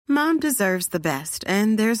Mom deserves the best,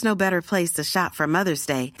 and there's no better place to shop for Mother's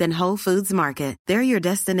Day than Whole Foods Market. They're your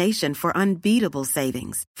destination for unbeatable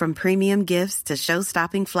savings, from premium gifts to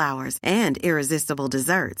show-stopping flowers and irresistible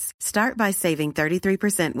desserts. Start by saving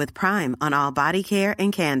 33% with Prime on all body care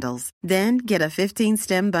and candles. Then get a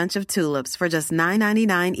 15-stem bunch of tulips for just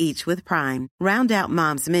 $9.99 each with Prime. Round out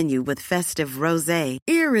Mom's menu with festive rosé,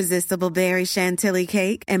 irresistible berry chantilly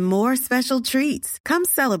cake, and more special treats. Come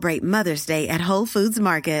celebrate Mother's Day at Whole Foods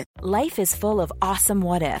Market. Life is full of awesome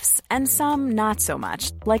what-ifs, and some not so much,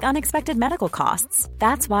 like unexpected medical costs.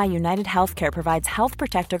 That's why United Healthcare provides Health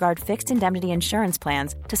Protector Guard fixed indemnity insurance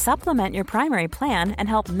plans to supplement your primary plan and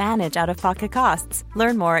help manage out-of-pocket costs.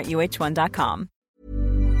 Learn more at uh1.com.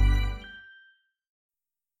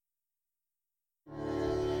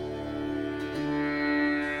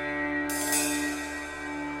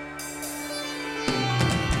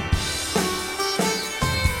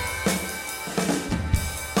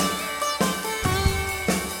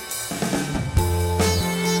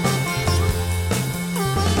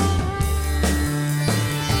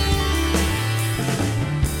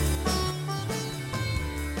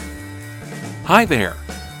 Hi there!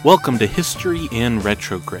 Welcome to History in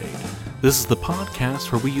Retrograde. This is the podcast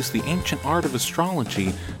where we use the ancient art of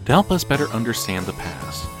astrology to help us better understand the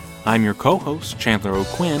past. I'm your co-host, Chandler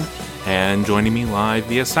O'Quinn, and joining me live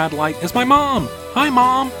via satellite is my mom! Hi,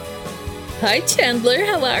 Mom! Hi, Chandler.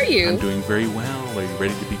 How are you? I'm doing very well. Are you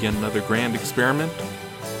ready to begin another grand experiment?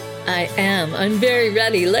 I am. I'm very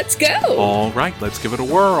ready. Let's go! All right, let's give it a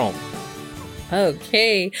whirl.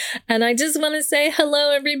 Okay, and I just want to say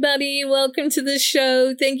hello, everybody. Welcome to the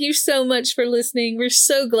show. Thank you so much for listening. We're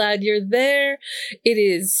so glad you're there. It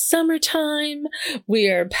is summertime. We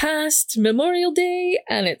are past Memorial Day,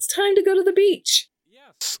 and it's time to go to the beach.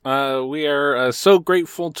 Yes, we are so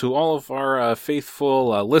grateful to all of our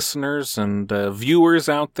faithful listeners and viewers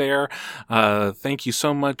out there. Thank you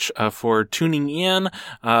so much for tuning in,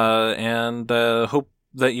 and hope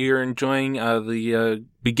that you're enjoying the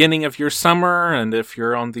beginning of your summer, and if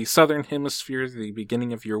you're on the southern hemisphere, the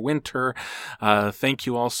beginning of your winter. Thank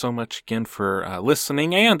you all so much again for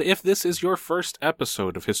listening, and if this is your first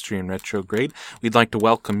episode of History in Retrograde, we'd like to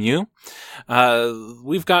welcome you.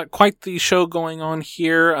 We've got quite the show going on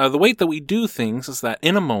here. The way that we do things is that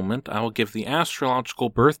in a moment, I will give the astrological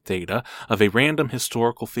birth data of a random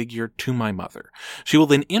historical figure to my mother. She will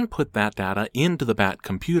then input that data into the BAT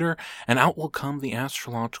computer, and out will come the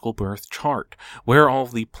astrological birth chart, where all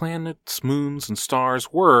the planets, moons, and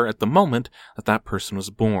stars were at the moment that that person was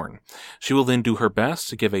born. She will then do her best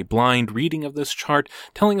to give a blind reading of this chart,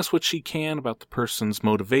 telling us what she can about the person's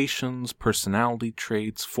motivations, personality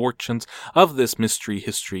traits, fortunes of this mystery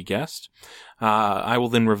history guest. I will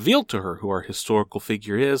then reveal to her who our historical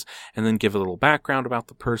figure is, and then give a little background about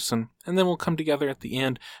the person, and then we'll come together at the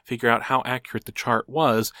end, figure out how accurate the chart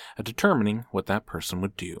was at determining what that person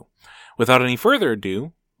would do. Without any further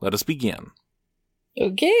ado, let us begin.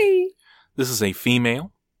 Okay. This is a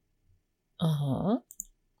female. Uh-huh.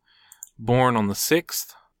 Born on the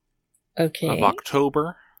 6th of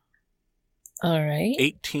October. All right.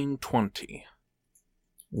 1820.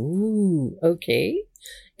 Ooh, okay.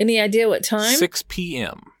 Any idea what time? 6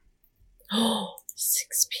 p.m. Oh,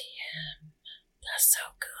 6 p.m. That's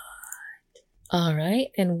so good. All right.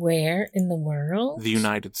 And where in the world? The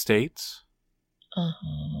United States.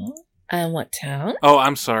 Uh-huh. And what town? Oh,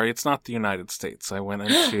 I'm sorry. It's not the United States. I went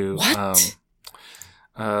into... What?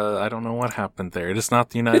 I don't know what happened there. It is not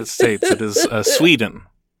the United States. It is Sweden.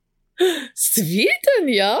 Sweden,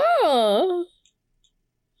 yeah.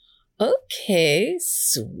 Okay,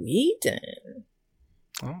 Sweden.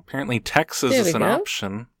 Well, apparently Texas There is we an go.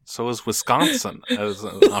 option. So is Wisconsin as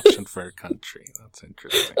an option for a country. That's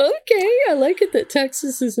interesting. Okay, I like it that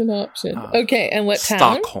Texas is an option. Okay, and what town?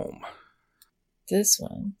 Stockholm. This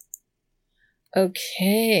one.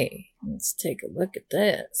 Okay, let's take a look at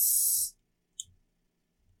this.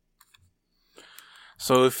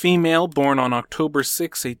 So a female born on October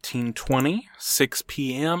 6, 1820, 6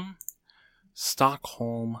 p.m.,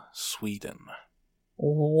 Stockholm, Sweden.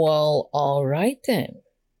 Well, all right then.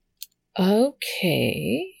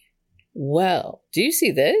 Okay. Well, do you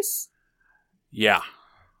see this? Yeah.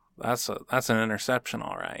 That's an interception,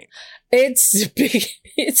 all right. It's big.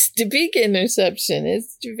 It's the big interception.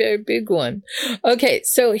 It's a very big one. Okay,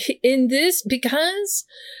 so in this, because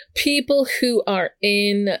people who are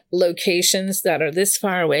in locations that are this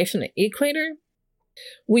far away from the equator,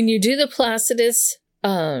 when you do the Placidus,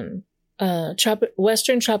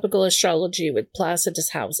 Western tropical astrology with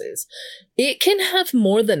Placidus houses, it can have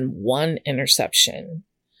more than one interception.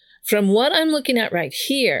 From what I'm looking at right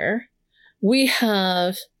here, we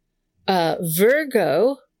have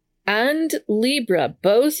Virgo and Libra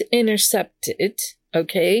both intercepted,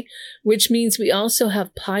 okay, which means we also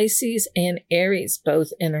have Pisces and Aries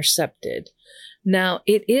both intercepted. Now,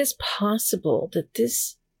 it is possible that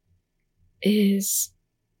this is,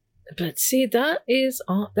 but see,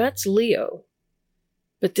 that's Leo.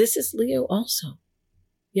 But this is Leo also.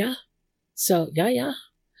 Yeah. So, yeah.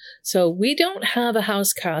 So we don't have a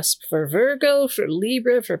house cusp for Virgo, for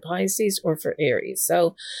Libra, for Pisces, or for Aries.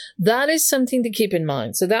 So that is something to keep in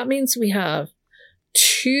mind. So that means we have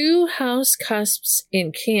 2 house cusps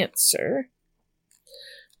in Cancer,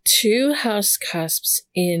 2 house cusps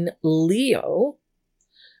in Leo,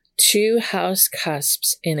 2 house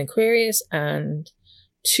cusps in Aquarius, and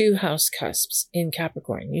 2 house cusps in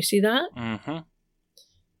Capricorn. You see that? Mm-hmm.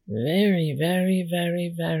 Very, very,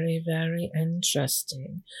 very, very, very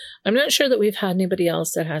interesting. I'm not sure that we've had anybody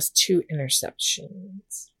else that has 2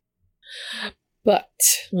 interceptions. But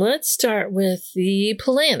let's start with the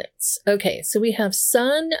planets. Okay, so we have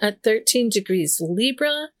Sun at 13 degrees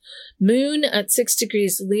Libra, Moon at 6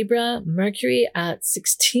 degrees Libra, Mercury at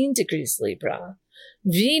 16 degrees Libra,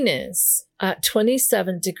 Venus at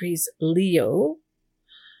 27 degrees Leo,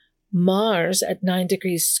 Mars at 9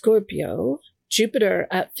 degrees Scorpio, Jupiter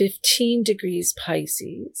at 15 degrees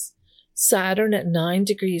Pisces, Saturn at 9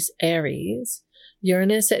 degrees Aries,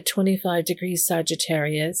 Uranus at 25 degrees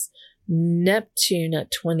Sagittarius, Neptune at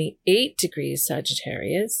 28 degrees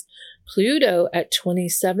Sagittarius, Pluto at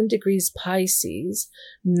 27 degrees Pisces,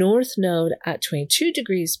 North Node at 22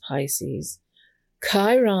 degrees Pisces,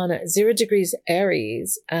 Chiron at 0 degrees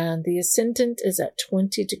Aries, and the Ascendant is at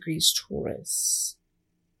 20 degrees Taurus.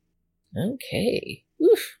 Okay.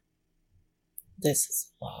 Oof. This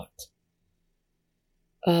is a lot.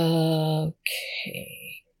 Okay.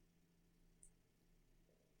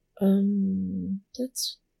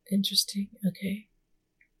 That's interesting. Okay.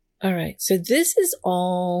 All right. So this is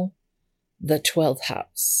all the 12th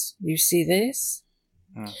house. You see this?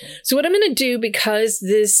 Mm-hmm. So what I'm going to do, because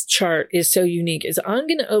this chart is so unique, is I'm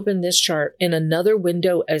going to open this chart in another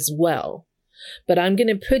window as well. But I'm going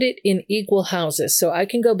to put it in equal houses so I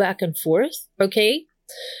can go back and forth. Okay.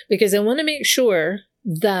 Because I want to make sure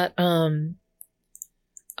that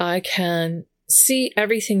I can see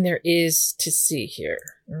everything there is to see here.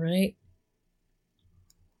 All right.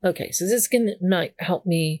 Okay, so this might help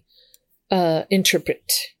me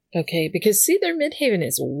interpret. Okay, because see, their midhaven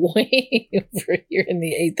is way over here in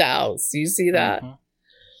the 8th house. You see that? Mm-hmm.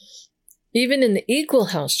 Even in the equal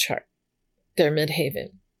house chart, their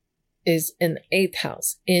midhaven is in the 8th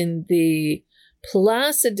house. In the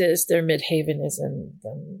Placidus, their midhaven is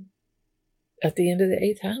at the end of the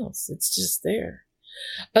 8th house. It's just there.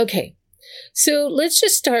 Okay, so let's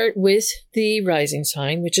just start with the rising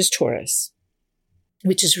sign, which is Taurus,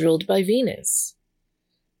 which is ruled by Venus,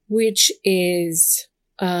 which is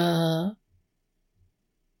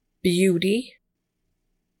beauty,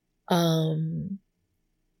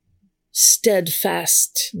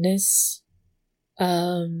 steadfastness,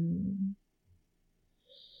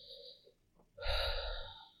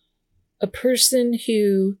 a person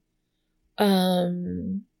who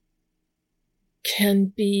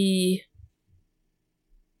can be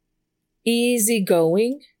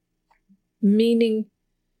easygoing, meaning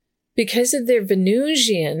because of their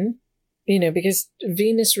Venusian, because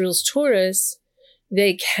Venus rules Taurus,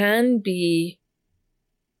 they can be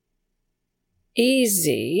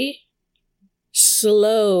easy,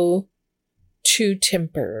 slow to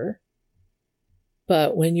temper.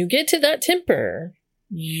 But when you get to that temper,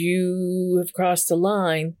 you have crossed the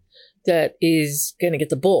line that is going to get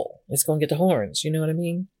the bull. It's going to get the horns. You know what I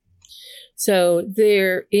mean? So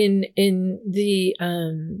they're in the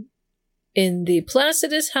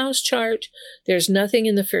Placidus house chart, there's nothing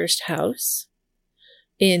in the first house.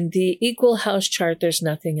 In the equal house chart, there's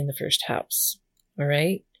nothing in the first house. All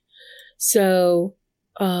right. So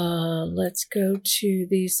let's go to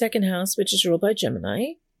the second house, which is ruled by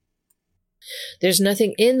Gemini. There's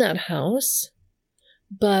nothing in that house,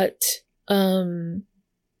 but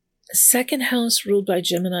second house ruled by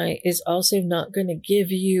Gemini is also not going to give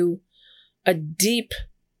you a deep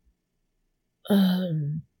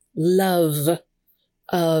love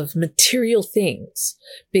of material things,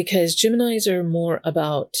 because Geminis are more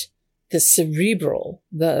about the cerebral,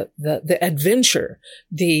 the adventure,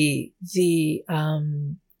 the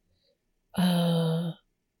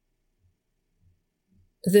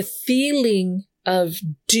feeling of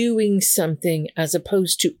doing something as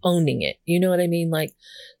opposed to owning it. You know what I mean? Like,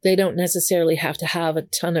 they don't necessarily have to have a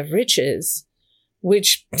ton of riches,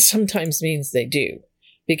 which sometimes means they do,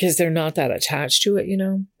 because they're not that attached to it,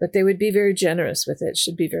 but they would be very generous with it,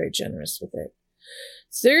 should be very generous with it.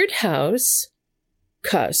 Third house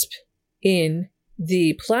cusp in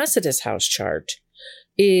the Placidus house chart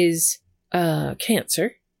is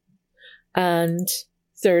Cancer, and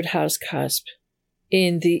third house cusp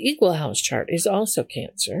in the equal house chart is also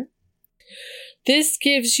Cancer. This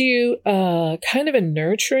gives you kind of a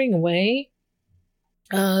nurturing way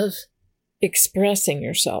of expressing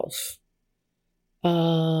yourself.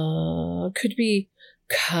 Could be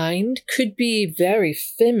kind, could be very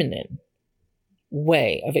feminine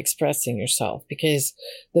way of expressing yourself, because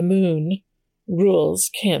the moon rules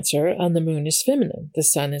Cancer and the moon is feminine. The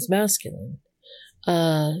sun is masculine.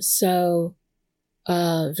 So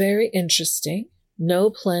very interesting. No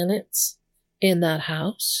planets in that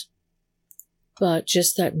house, but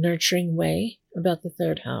just that nurturing way about the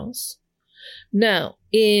third house. Now,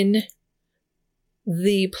 in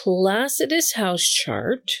the Placidus house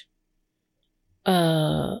chart,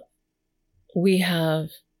 we have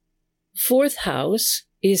fourth house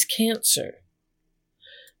is Cancer.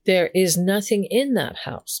 There is nothing in that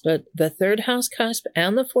house, but the third house cusp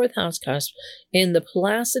and the fourth house cusp in the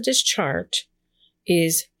Placidus chart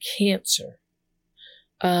is Cancer.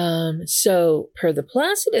 So per the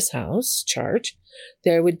Placidus house chart,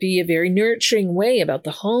 there would be a very nurturing way about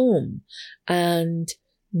the home and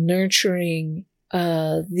nurturing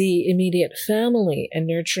the immediate family and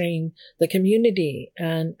nurturing the community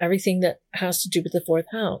and everything that has to do with the fourth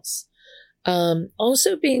house.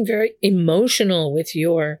 Also being very emotional with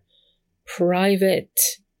your private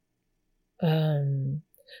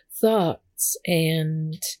thoughts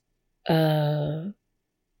and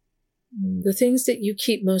the things that you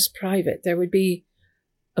keep most private. There would be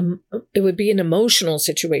it would be an emotional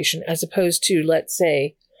situation, as opposed to, let's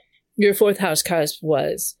say, your fourth house cusp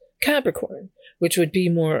was Capricorn, which would be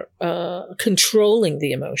more controlling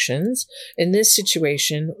the emotions. In this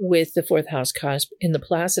situation, with the fourth house cusp in the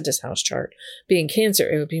Placidus house chart being Cancer,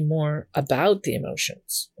 it would be more about the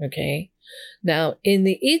emotions. Okay. Now, in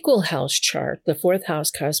the equal house chart, the fourth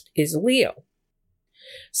house cusp is Leo.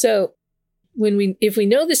 So if we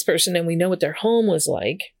know this person and we know what their home was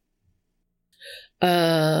like,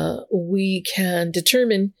 we can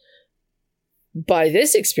determine by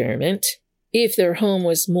this experiment if their home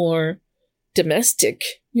was more domestic,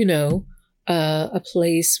 a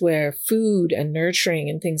place where food and nurturing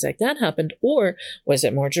and things like that happened, or was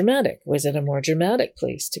it more dramatic? Was it a more dramatic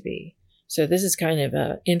place to be? So this is kind of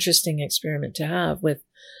an interesting experiment to have with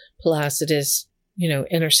Placidus,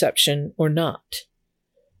 interception or not.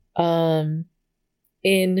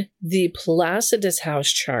 In the Placidus house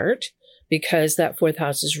chart, because that fourth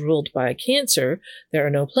house is ruled by Cancer, there are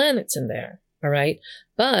no planets in there. All right.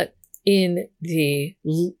 But in the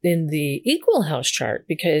equal house chart,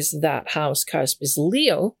 because that house cusp is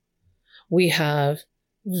Leo, we have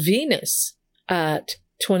Venus at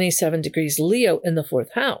 27 degrees Leo in the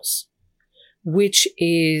fourth house, which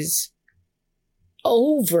is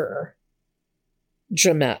over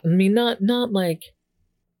dramatic. I mean, not like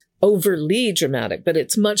overly dramatic, but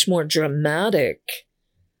it's much more dramatic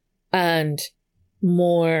and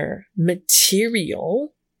more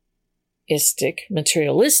materialistic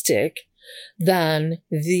than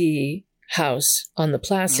the house on the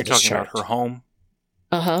Placidus chart. You're talking about her home?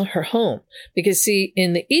 Her home. Because see,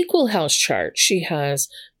 in the equal house chart, she has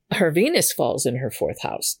her Venus falls in her fourth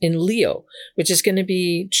house in Leo, which is going to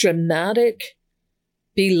be dramatic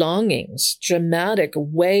belongings, dramatic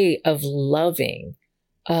way of loving,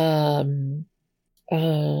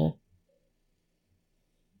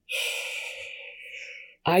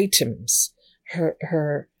 items.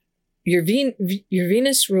 Your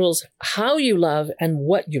Venus rules how you love and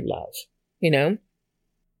what you love,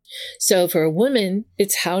 So for a woman,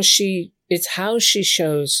 it's how she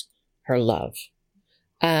shows her love.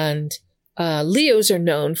 And Leos are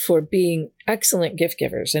known for being excellent gift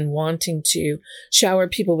givers and wanting to shower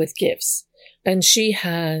people with gifts. And she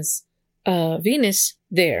has Venus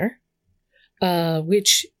there,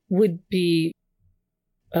 which would be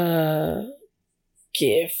gifty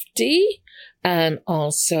and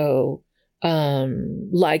also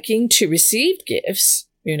liking to receive gifts,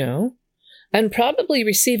 and probably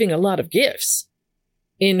receiving a lot of gifts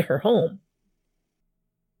in her home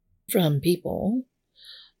from people.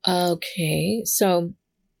 Okay, so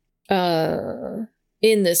in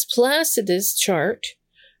this Placidus chart,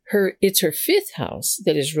 it's her fifth house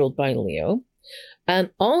that is ruled by Leo,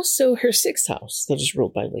 and also her sixth house that is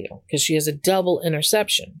ruled by Leo, because she has a double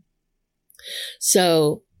interception.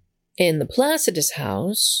 So in the Placidus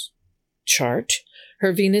house chart,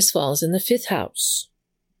 her Venus falls in the fifth house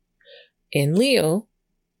in Leo,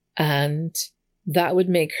 and that would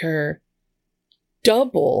make her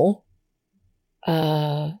double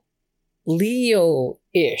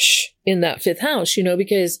Leo-ish in that fifth house,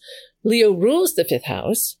 because Leo rules the 5th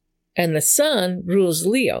house, and the sun rules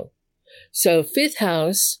Leo. So 5th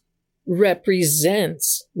house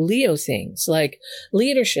represents Leo things like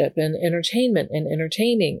leadership and entertainment and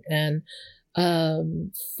entertaining and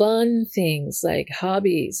fun things like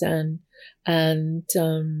hobbies and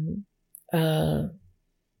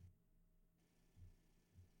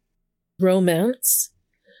romance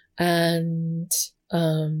and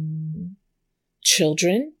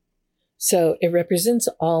children. So it represents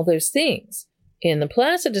all those things. In the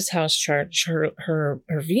Placidus house chart, her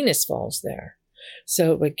Venus falls there.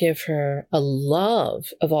 So it would give her a love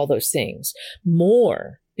of all those things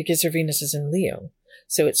more because her Venus is in Leo.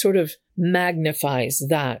 So it sort of magnifies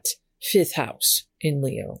that 5th house in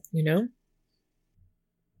Leo, you know?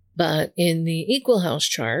 But in the equal house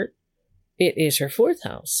chart, it is her 4th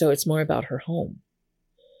house. So it's more about her home.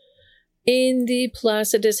 In the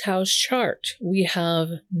Placidus house chart, we have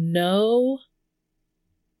no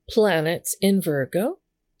planets in Virgo,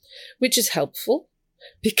 which is helpful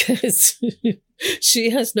because she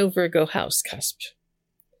has no Virgo house cusp.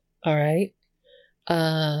 All right.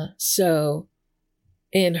 So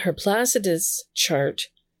in her Placidus chart,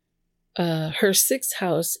 her 6th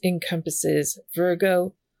house encompasses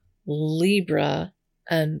Virgo, Libra,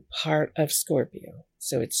 and part of Scorpio.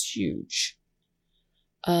 So it's huge.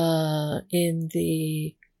 In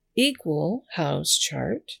the equal house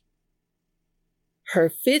chart,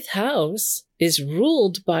 her 5th house is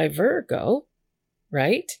ruled by Virgo,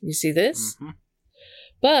 right? You see this? Mm-hmm.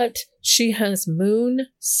 But she has Moon,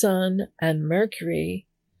 Sun, and Mercury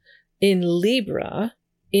in Libra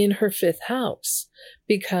in her 5th house,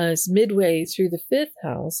 because midway through the 5th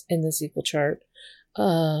house in this equal chart,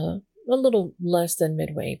 a little less than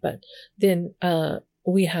midway, but then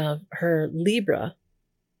we have her Libra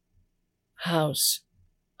house.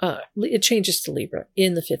 It changes to Libra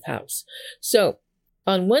in the 5th house. So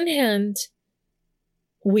on one hand,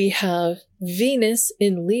 we have Venus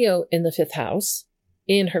in Leo in the 5th house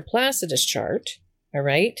in her Placidus chart. All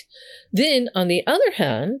right. Then on the other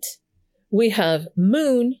hand, we have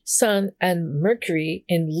Moon, Sun, and Mercury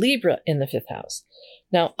in Libra in the 5th house.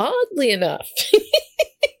 Now, oddly enough,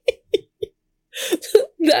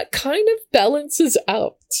 that kind of balances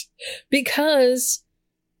out because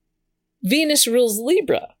Venus rules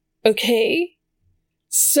Libra. Okay.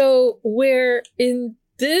 So where in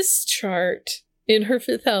this chart, in her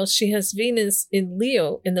 5th house, she has Venus in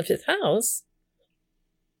Leo in the 5th house,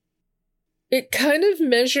 it kind of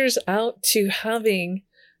measures out to having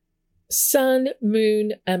Sun,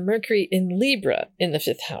 Moon, and Mercury in Libra in the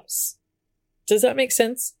 5th house. Does that make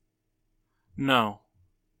sense? No.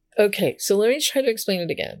 Okay, so let me try to explain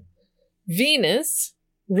it again. Venus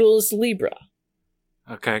rules Libra.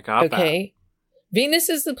 Okay, got that. Okay. Venus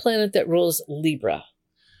is the planet that rules Libra.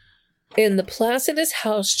 In the Placidus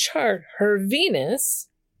house chart, her Venus,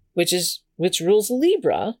 which rules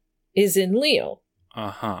Libra, is in Leo.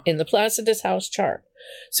 Uh-huh. In the Placidus house chart.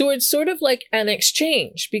 So it's sort of like an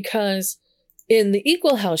exchange because in the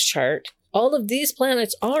equal house chart, all of these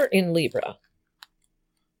planets are in Libra.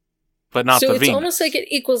 But not the Venus. So it's almost like it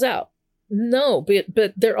equals out. No,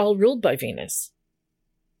 but they're all ruled by Venus.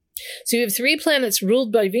 So you have 3 planets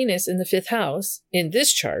ruled by Venus in the 5th house in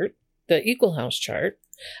this chart, the equal house chart,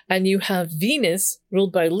 and you have Venus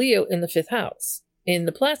ruled by Leo in the 5th house in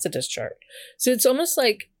the Placidus chart. So it's almost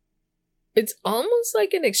like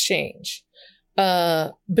an exchange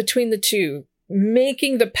between the two,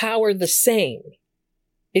 making the power the same.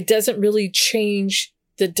 It doesn't really change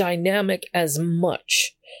the dynamic as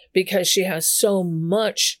much because she has so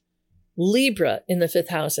much Libra in the 5th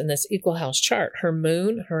house in this equal house chart. Her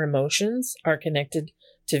moon, her emotions are connected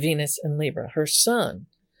to Venus and Libra. Her sun,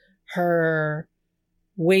 her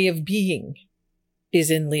way of being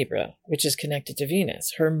is in Libra, which is connected to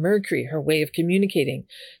Venus. Her Mercury, her way of communicating,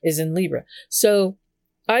 is in Libra. So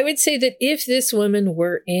I would say that if this woman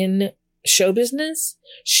were in show business,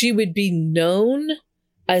 she would be known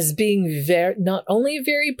as being not only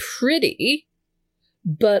very pretty,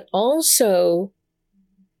 but also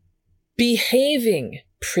behaving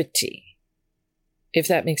pretty, if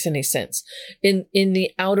that makes any sense, in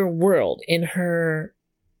the outer world, in her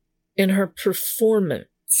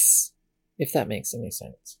performance, if that makes any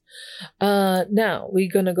sense. Now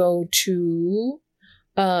we're going to go to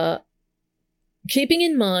keeping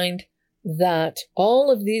in mind that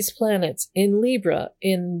all of these planets in Libra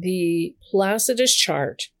in the Placidus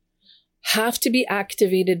chart have to be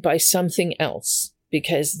activated by something else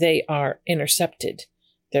because they are intercepted.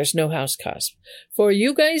 There's no house cusp. For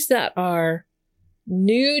you guys that are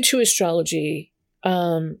new to astrology,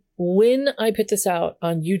 when I put this out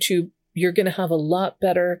on YouTube, you're going to have a lot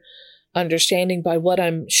better understanding by what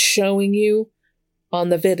I'm showing you on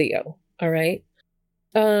the video. All right.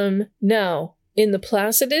 Now, in the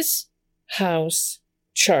Placidus house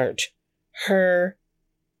chart, her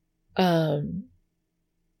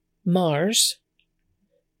Mars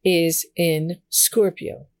is in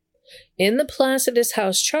Scorpio. In the Placidus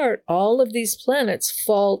house chart, all of these planets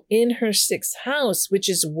fall in her 6th house, which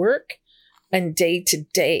is work and day to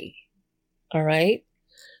day. All right.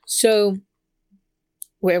 So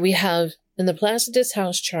where we have in the Placidus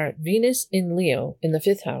house chart, Venus in Leo in the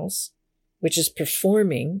 5th house, which is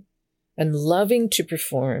performing and loving to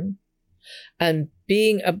perform and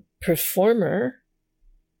being a performer,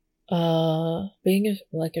 being a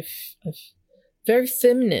very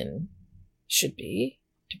feminine should be,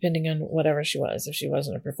 depending on whatever she was, if she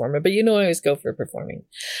wasn't a performer. But I always go for performing.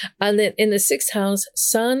 And then in the 6th house,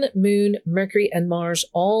 Sun, Moon, Mercury, and Mars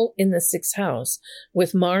all in the 6th house,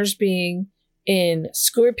 with Mars being in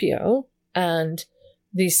Scorpio and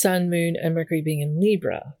the Sun, Moon, and Mercury being in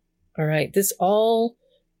Libra. All right. This all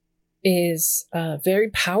is a very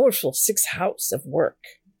powerful 6th house of work.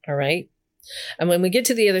 All right. And when we get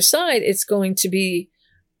to the other side, it's going to be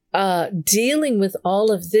dealing with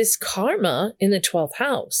all of this karma in the 12th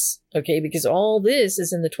house. Okay. Because all this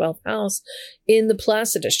is in the 12th house in the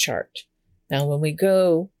Placidus chart. Now, when we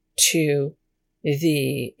go to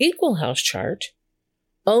the equal house chart,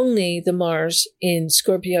 only the Mars in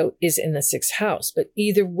Scorpio is in the 6th house. But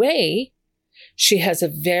either way, she has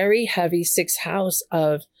a very heavy 6th house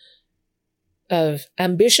of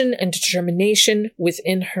ambition and determination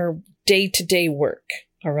within her day-to-day work.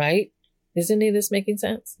 All right? Is any of this making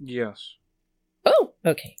sense? Yes. Oh,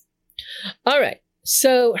 okay. All right.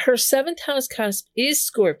 So her 7th house cusp is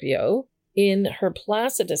Scorpio in her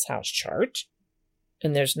Placidus house chart.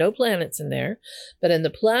 And there's no planets in there. But in the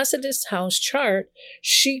Placidus house chart,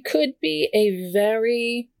 she could be a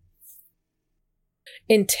very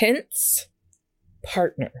intense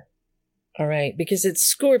partner. All right. Because it's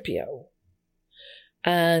Scorpio.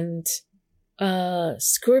 And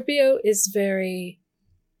Scorpio is very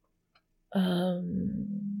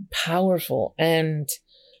powerful and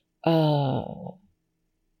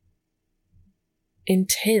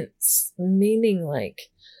intense, meaning like,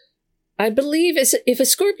 I believe if a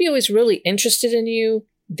Scorpio is really interested in you,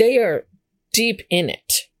 they are deep in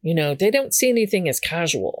it. They don't see anything as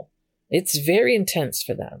casual. It's very intense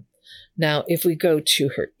for them. Now, if we go to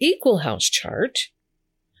her equal house chart,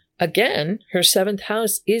 again, her 7th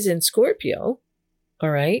house is in Scorpio.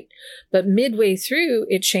 All right. But midway through,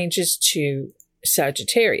 it changes to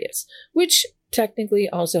Sagittarius, which technically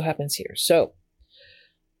also happens here. So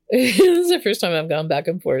this is the first time I've gone back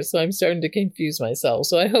and forth, so I'm starting to confuse myself.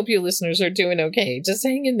 So I hope you listeners are doing okay. Just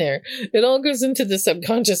hang in there. It all goes into the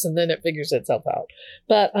subconscious and then it figures itself out.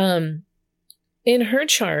 But in her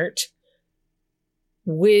chart,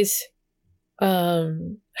 with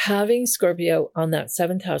having Scorpio on that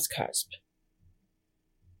 7th house cusp,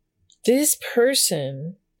 this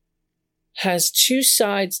person has two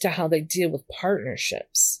sides to how they deal with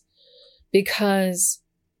partnerships, because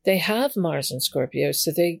they have Mars in Scorpio,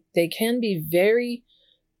 so they can be very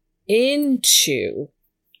into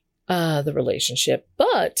the relationship.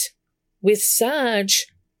 But with Sag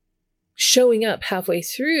showing up halfway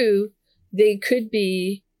through, they could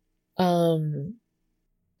be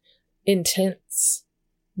intense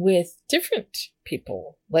with different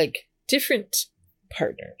people, like different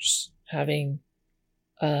partners, having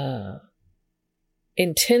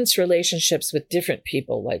intense relationships with different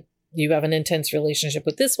people. Like you have an intense relationship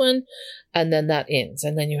with this one, and then that ends.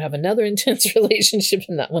 And then you have another intense relationship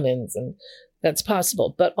and that one ends. And that's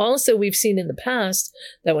possible. But also we've seen in the past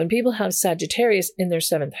that when people have Sagittarius in their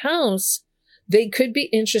 7th house, they could be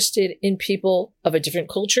interested in people of a different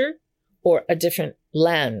culture or a different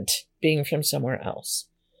land, being from somewhere else.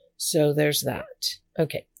 So there's that.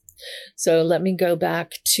 Okay. So let me go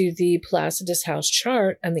back to the Placidus house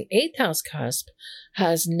chart, and the 8th house cusp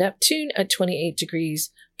has Neptune at 28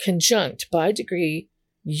 degrees conjunct by degree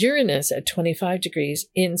Uranus at 25 degrees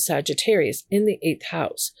in Sagittarius in the 8th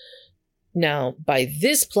house. Now, by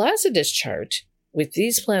this Placidus chart, with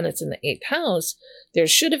these planets in the 8th house, there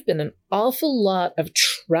should have been an awful lot of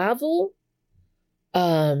travel,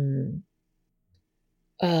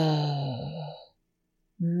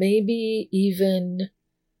 maybe even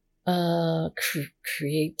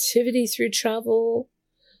creativity through travel,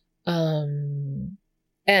 and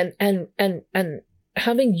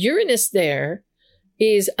having Uranus there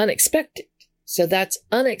is unexpected. So that's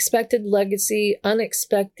unexpected legacy,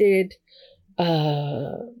 unexpected.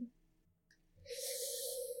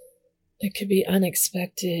 It could be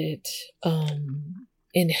unexpected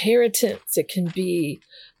inheritance. It can be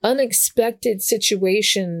unexpected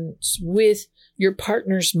situations with your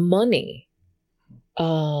partner's money.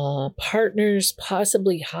 Partners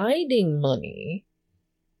possibly hiding money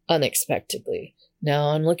unexpectedly. Now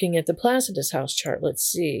I'm looking at the Placidus house chart. Let's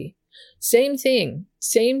see. Same thing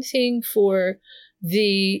for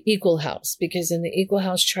the equal house, because in the equal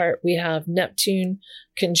house chart, we have Neptune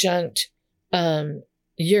conjunct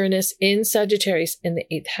Uranus in Sagittarius in the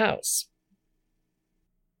 8th house.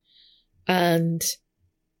 And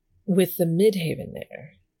with the midheaven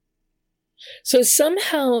there. So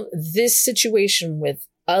somehow this situation with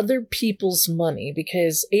other people's money,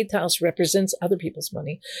 because 8th house represents other people's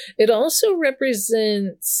money, it also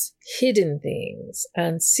represents hidden things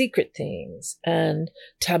and secret things and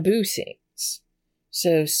taboo things.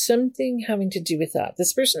 So something having to do with that.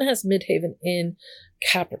 This person has midheaven in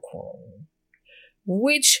Capricorn,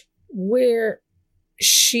 where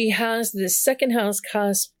she has this second house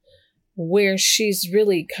cusp where she's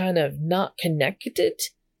really kind of not connected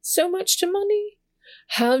so much to money.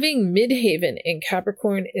 Having midheaven in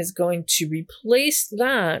Capricorn is going to replace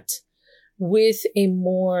that with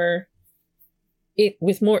more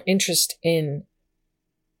interest in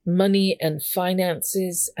money and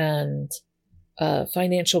finances and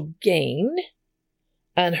financial gain.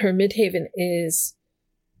 And her midheaven is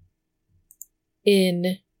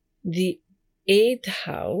in the 8th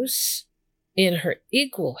house in her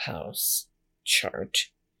equal house chart.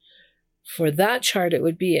 For that chart, it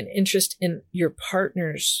would be an interest in your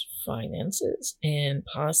partner's finances and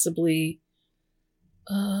possibly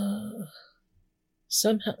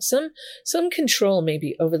somehow some control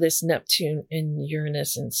maybe over this Neptune and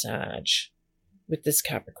Uranus and Sag with this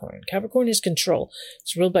Capricorn. Capricorn is control.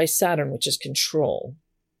 It's ruled by Saturn, which is control.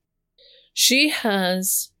 She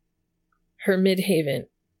has her midheaven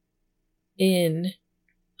in,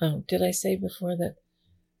 did I say before that?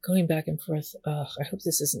 Going back and forth. I hope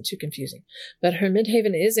this isn't too confusing. But her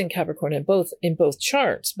midheaven is in Capricorn in both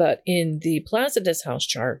charts. But in the Placidus house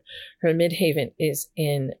chart, her midheaven is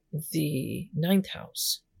in the 9th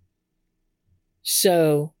house.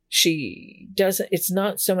 So it's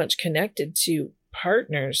not so much connected to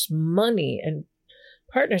partners' money and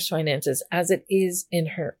partners' finances as it is in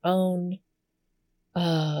her own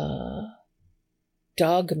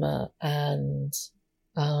dogma and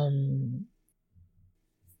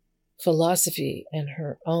philosophy and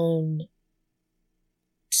her own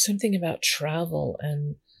something about travel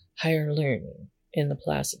and higher learning in the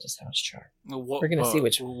Placidus house chart. We're going to see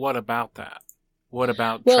which. What about that? What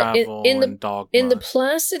about travel and dogma? In the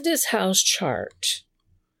Placidus house chart,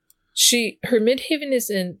 her midheaven is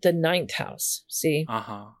in the 9th house. See?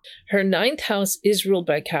 Her 9th house is ruled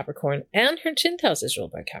by Capricorn and her 10th house is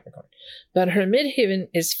ruled by Capricorn. But her midheaven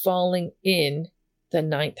is falling in the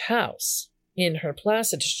 9th house in her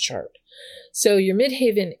Placidus chart. So your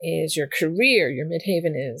midheaven is your career. Your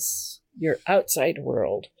midheaven is your outside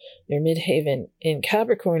world. Your midheaven in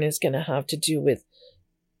Capricorn is going to have to do with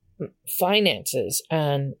finances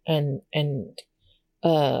and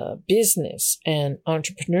business and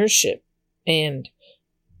entrepreneurship and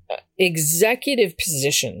executive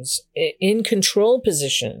positions, in control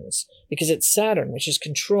positions, because it's Saturn, which is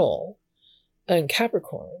control, and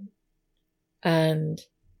Capricorn. And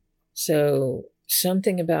so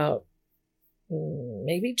something about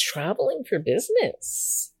maybe traveling for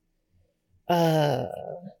business.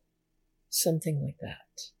 Something like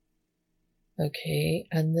that. Okay.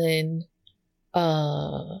 And then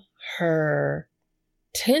her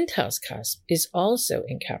 10th house cusp is also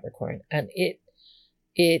in Capricorn, and it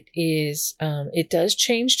does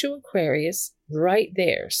change to Aquarius right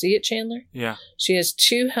there. See it, Chandler? Yeah. She has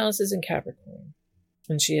 2 houses in Capricorn,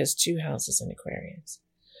 and she has 2 houses in Aquarius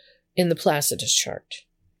in the Placidus chart.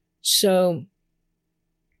 So,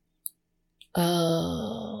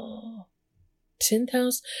 10th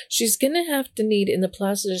house, she's going to have to need, in the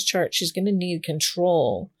Placidus chart, she's going to need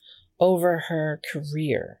control over her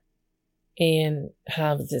career and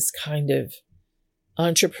have this kind of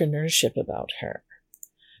entrepreneurship about her.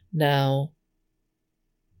 Now,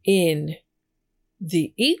 in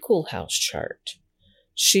the equal house chart,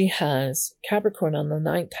 she has Capricorn on the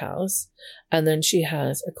 9th house, and then she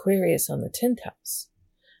has Aquarius on the 10th house.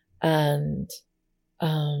 And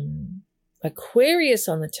Aquarius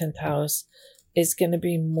on the 10th house is going to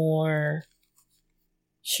be more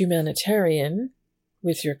humanitarian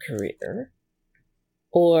with your career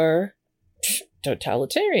or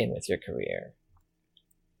totalitarian with your career.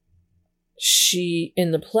 She,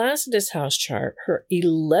 in the Placidus house chart, her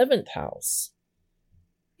 11th house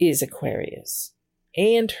is Aquarius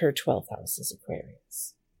and her 12th house is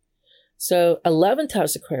Aquarius. So 11th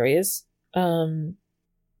house Aquarius,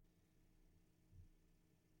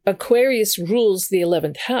 Aquarius rules the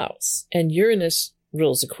 11th house, and Uranus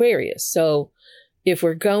rules Aquarius. So if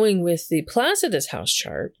we're going with the Placidus house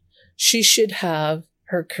chart, she should have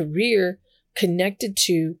her career connected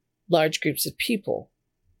to large groups of people.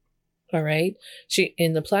 All right. She,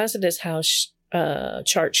 in the Placidus house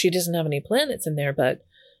chart, she doesn't have any planets in there, but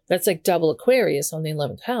that's like double Aquarius on the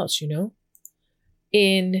 11th house, you know?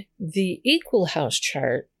 In the equal house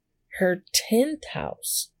chart, her 10th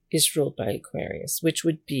house is ruled by Aquarius, which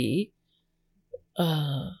would be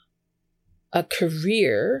a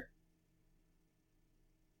career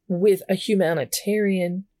with a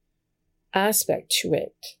humanitarian aspect to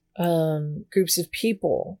it, groups of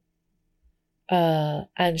people.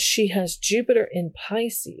 And she has Jupiter in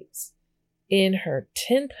Pisces in her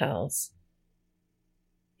 10th house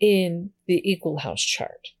in the equal house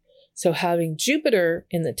chart. So having Jupiter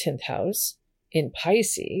in the 10th house in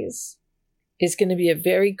Pisces is going to be a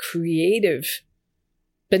very creative,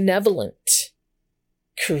 benevolent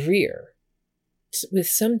career with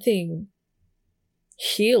something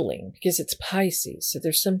healing, because it's Pisces. So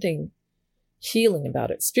there's something healing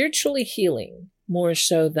about it, spiritually healing, more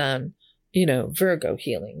so than, Virgo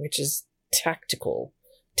healing, which is technical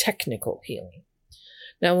healing.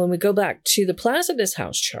 Now, when we go back to the Placidus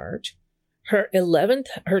house chart, her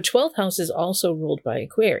 12th house is also ruled by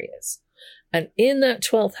Aquarius. And in that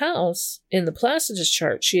 12th house, in the Placidus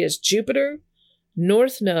chart, she has Jupiter,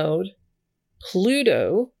 North Node,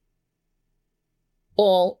 Pluto,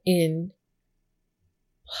 all in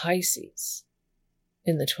Pisces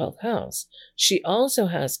in the 12th house. She also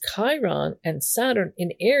has Chiron and Saturn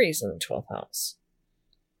in Aries in the 12th house.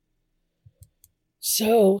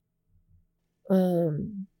 So,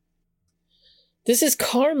 this is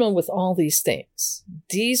karma with all these things.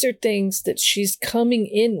 These are things that she's coming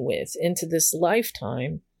in with into this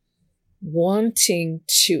lifetime, wanting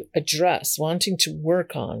to address, wanting to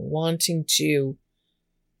work on, wanting to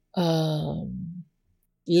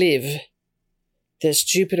live. This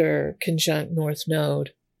Jupiter conjunct North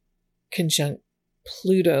Node, conjunct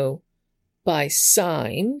Pluto by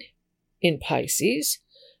sign in Pisces.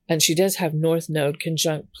 And she does have North Node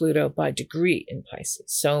conjunct Pluto by degree in Pisces.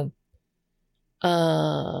 So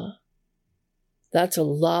that's a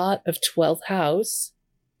lot of 12th house,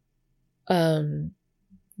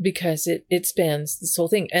 because it spans this whole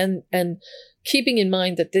thing. And keeping in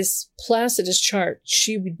mind that this Placidus chart,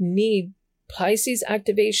 she would need Pisces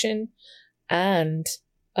activation and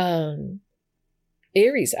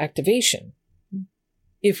Aries activation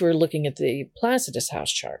if we're looking at the Placidus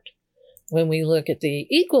house chart. When we look at the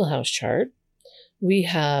equal house chart, we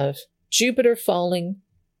have Jupiter falling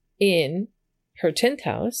in her 10th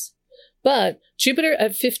house, but Jupiter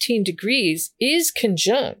at 15 degrees is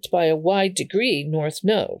conjunct by a wide degree North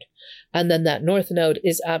Node. And then that North Node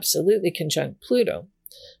is absolutely conjunct Pluto.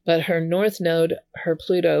 But her North Node, her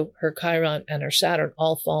Pluto, her Chiron, and her Saturn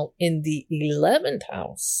all fall in the 11th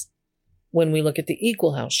house when we look at the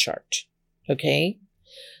equal house chart. Okay?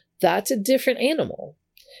 That's a different animal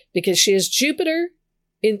because she has Jupiter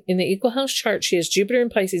in the equal house chart. She has Jupiter in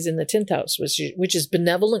Pisces in the 10th house, which is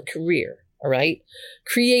benevolent career. All right?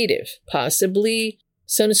 Creative, possibly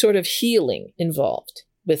some sort of healing involved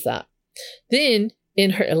with that. Then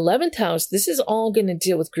in her 11th house, this is all going to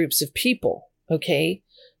deal with groups of people. Okay?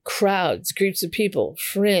 Crowds, groups of people,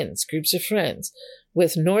 friends, groups of friends.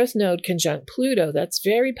 With North Node conjunct Pluto, that's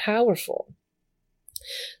very powerful.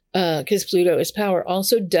 Because Pluto is power.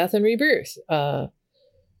 Also death and rebirth.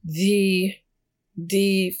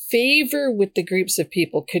 The favor with the groups of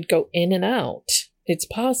people could go in and out. It's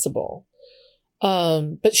possible.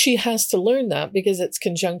 But she has to learn that because it's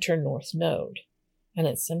conjunct her North Node. And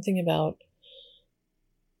it's something about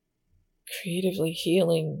creatively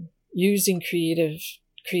healing, using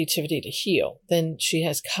creativity to heal. Then she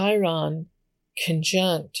has Chiron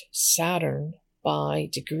conjunct Saturn by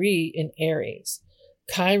degree in Aries.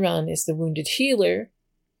 Chiron is the wounded healer.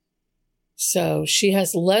 So she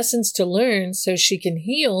has lessons to learn so she can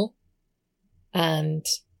heal. And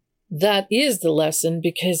that is the lesson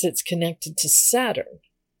because it's connected to Saturn.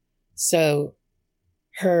 So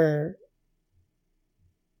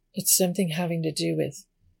it's something having to do with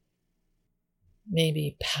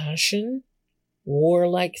maybe passion,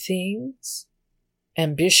 warlike things,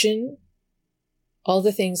 ambition, all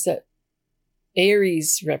the things that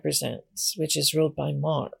Aries represents, which is ruled by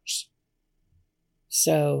Mars.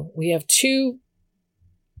 So we have two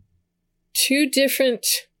different,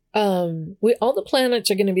 all the planets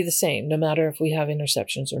are going to be the same, no matter if we have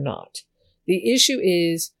interceptions or not. The issue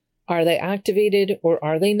is, are they activated or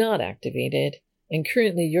are they not activated? And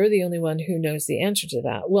currently, you're the only one who knows the answer to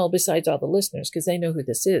that. Well, besides all the listeners, because they know who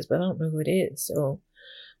this is, but I don't know who it is. So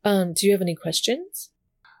Do you have any questions?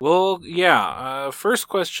 Well, yeah. First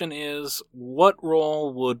question is, what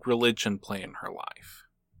role would religion play in her life?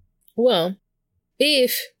 Well,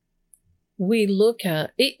 if we look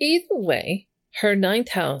at either way, her 9th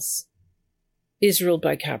house is ruled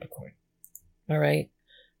by Capricorn. All right.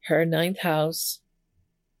 Her 9th house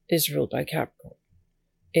is ruled by Capricorn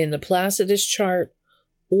in the Placidus chart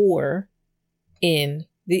or in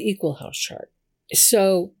the equal house chart.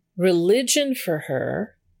 So religion for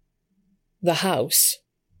her, the house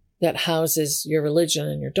that houses your religion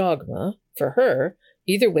and your dogma, for her,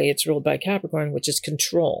 either way, it's ruled by Capricorn, which is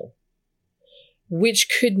control, which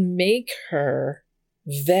could make her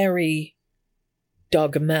very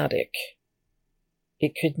dogmatic.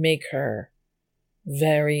 It could make her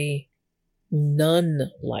very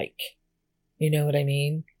nun-like. You know what I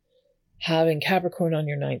mean? Having Capricorn on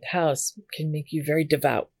your 9th house can make you very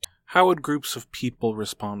devout. How would groups of people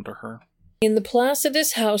respond to her? In the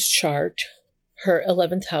Placidus house chart, her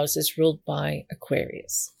 11th house is ruled by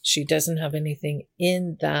Aquarius. She doesn't have anything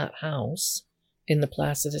in that house in the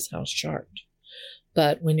Placidus house chart.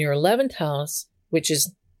 But when your 11th house, which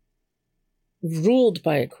is ruled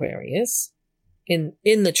by Aquarius in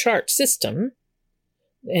the chart system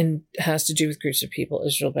and has to do with groups of people,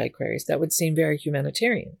 is ruled by Aquarius, that would seem very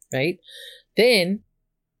humanitarian, right? Then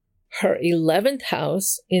her 11th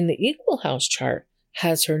house in the equal house chart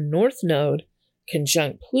has her North Node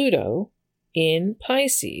conjunct Pluto in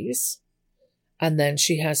Pisces, and then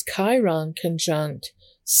she has Chiron conjunct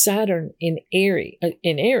Saturn in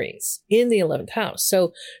Aries in the 11th house.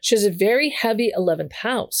 So she has a very heavy 11th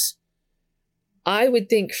house. I would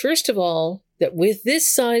think, first of all, that with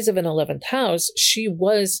this size of an 11th house, she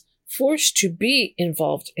was forced to be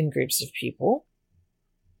involved in groups of people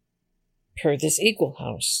per this equal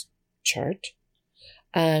house chart.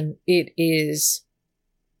 And it's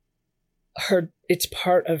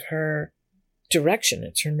part of her direction.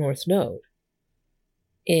 It's her North Node.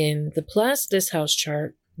 In the Placidus house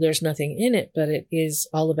chart, there's nothing in it, but it is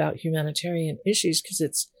all about humanitarian issues because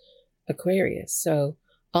it's Aquarius. So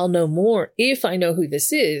I'll know more if I know who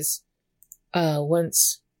this is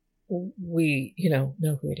once we,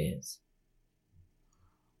 know who it is.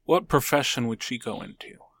 What profession would she go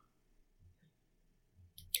into?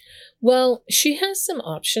 Well, she has some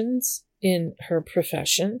options in her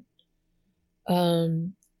profession.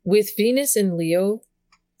 With Venus in Leo,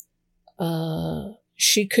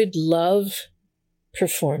 she could love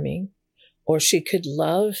performing, or she could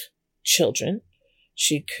love children.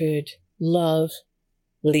 She could love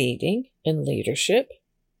leading and leadership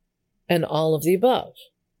and all of the above.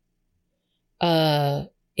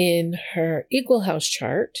 In her equal house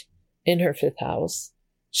chart, in her 5th house,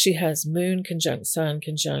 she has Moon conjunct Sun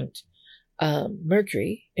conjunct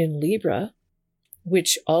Mercury in Libra,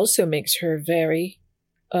 which also makes her very,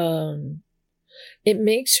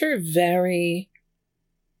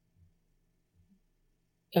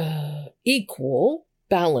 equal,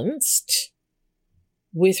 balanced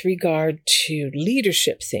with regard to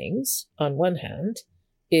leadership things on one hand,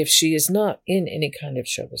 if she is not in any kind of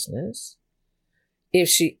show business. If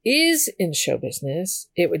she is in show business,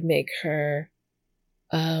 it would make her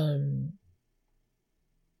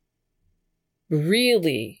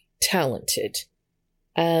really talented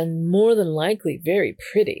and more than likely very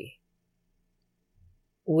pretty.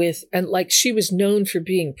 She was known for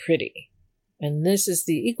being pretty. And this is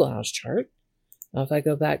the equal house chart. Now, if I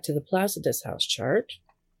go back to the Placidus house chart,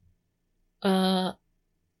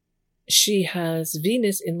 she has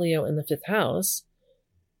Venus in Leo in the 5th house,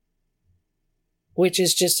 which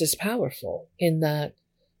is just as powerful in that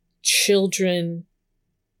children,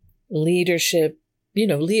 leadership,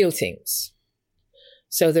 Leo things.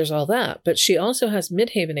 So there's all that. But she also has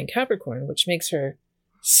Midheaven in Capricorn, which makes her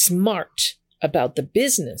smart about the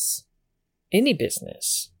business, any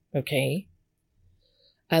business, okay?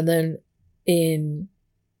 And then in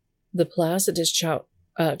the Placidus chart,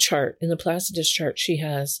 she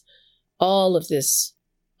has all these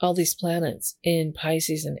planets in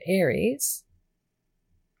Pisces and Aries.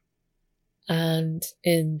 And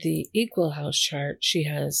in the equal house chart, she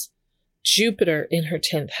has Jupiter in her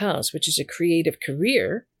 10th house, which is a creative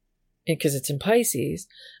career, because it's in Pisces.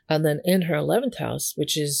 And then in her 11th house,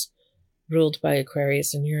 which is ruled by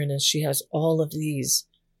Aquarius and Uranus, she has all of these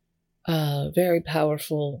very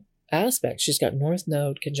powerful aspects. She's got North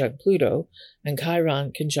Node conjunct Pluto and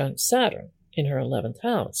Chiron conjunct Saturn in her 11th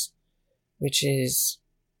house, which is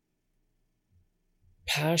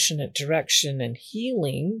passionate direction and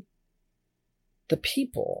healing the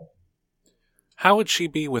people. How would she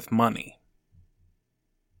be with money?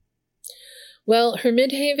 Well, her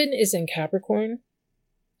midheaven is in Capricorn,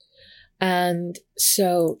 And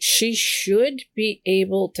so she should be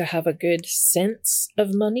able to have a good sense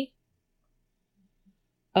of money.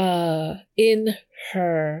 In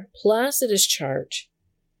her Placidus chart,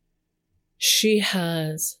 she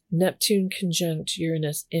has Neptune conjunct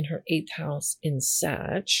Uranus in her 8th house in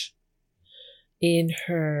Sag. In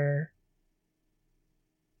her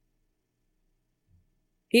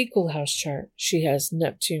equal house chart, she has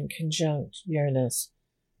Neptune conjunct Uranus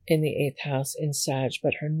in the 8th house in Sag,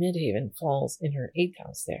 but her midheaven falls in her 8th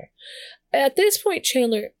house there. At this point,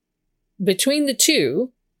 Chandler, between the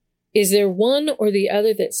two, is there one or the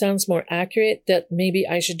other that sounds more accurate that maybe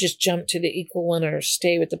I should just jump to the equal one or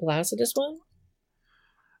stay with the Placidus one?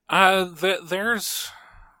 There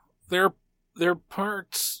are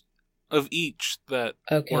parts of each that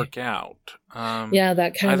work out.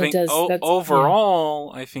 That kind of does.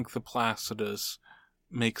 Overall, I think the Placidus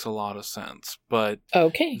makes a lot of sense, but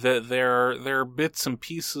there are bits and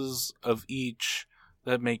pieces of each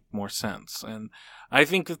that make more sense, and I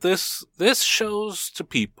think that this shows to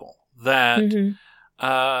people that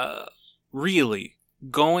really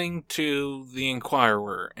going to the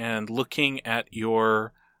Inquirer and looking at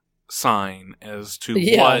your sign as to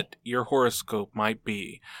what your horoscope might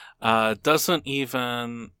be doesn't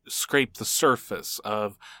even scrape the surface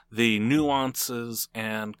of the nuances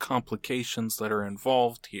and complications that are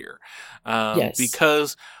involved here.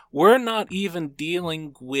 Because we're not even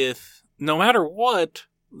dealing with, no matter what,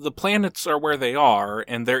 the planets are where they are,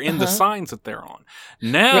 and they're in the signs that they're on.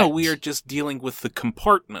 Now we are just dealing with the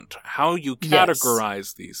compartment, how you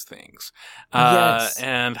categorize these things,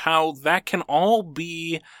 and how that can all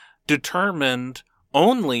be determined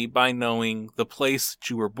only by knowing the place that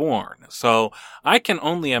you were born. So I can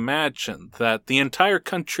only imagine that the entire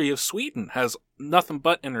country of Sweden has nothing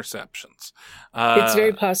but interceptions. It's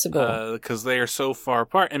very possible. Because they are so far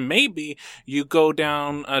apart. And maybe you go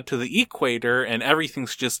down to the equator and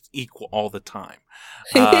everything's just equal all the time.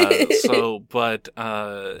 This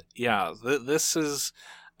is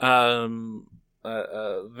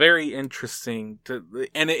very interesting,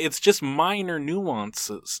 and it's just minor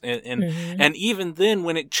nuances, and even then,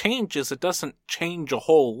 when it changes, it doesn't change a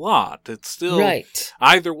whole lot. It's still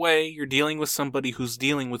either way. You're dealing with somebody who's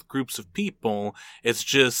dealing with groups of people. It's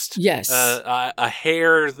just a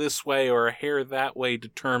hair this way or a hair that way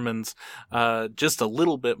determines just a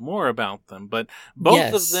little bit more about them. But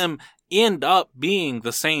both of them end up being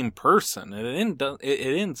the same person, and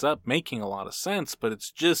it ends up making a lot of sense. But it's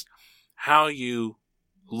just how you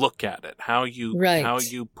look at it, how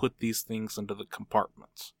you put these things into the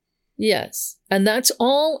compartments. Yes, and that's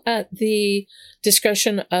all at the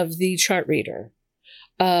discretion of the chart reader.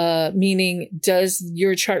 Meaning, does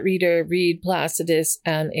your chart reader read Placidus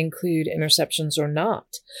and include interceptions or not?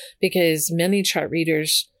 Because many chart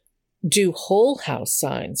readers do whole house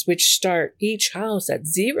signs, which start each house at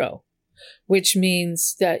 0, which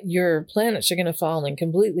means that your planets are going to fall in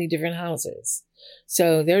completely different houses.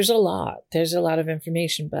 So there's a lot of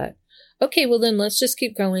information, but okay, well then let's just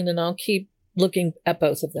keep going and I'll keep looking at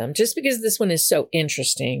both of them just because this one is so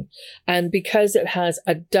interesting. And because it has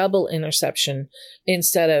a double interception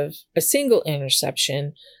instead of a single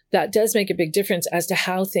interception, that does make a big difference as to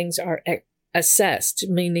how things are assessed,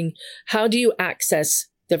 meaning how do you access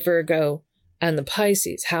the Virgo and the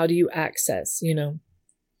Pisces? How do you access,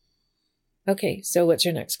 Okay, so what's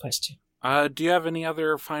your next question? Do you have any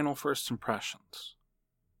other final first impressions?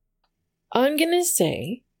 I'm going to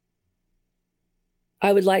say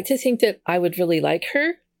I would like to think that I would really like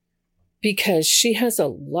her because she has a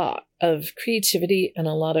lot of creativity and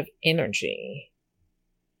a lot of energy.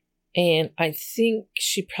 And I think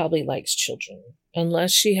she probably likes children.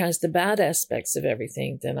 Unless she has the bad aspects of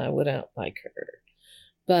everything, then I wouldn't like her.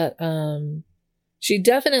 But she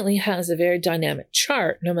definitely has a very dynamic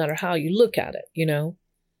chart, no matter how you look at it,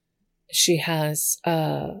 She has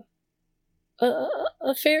a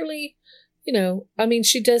fairly,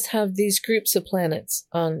 she does have these groups of planets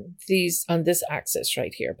on this axis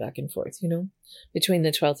right here, back and forth, between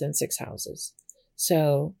the 12th and 6th houses.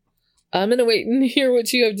 So I'm going to wait and hear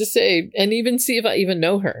what you have to say and even see if I even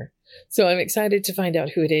know her. So I'm excited to find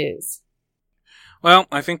out who it is. Well,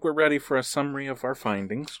 I think we're ready for a summary of our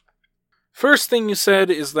findings. First thing you said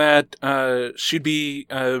is that she'd be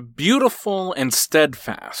beautiful and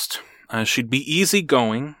steadfast. She'd be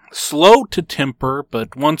easygoing, slow to temper,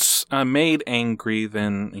 but once made angry,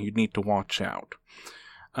 then you'd need to watch out.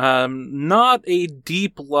 Not a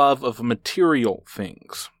deep love of material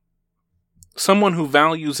things. Someone who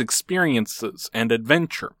values experiences and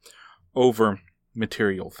adventure over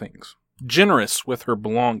material things. Generous with her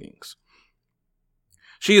belongings.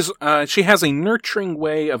 She has a nurturing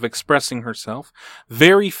way of expressing herself,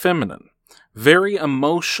 very feminine, very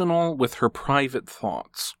emotional with her private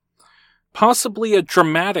thoughts. Possibly a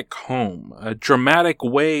dramatic home, a dramatic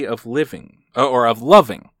way of living, or of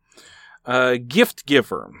loving. A gift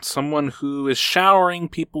giver, someone who is showering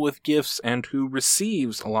people with gifts and who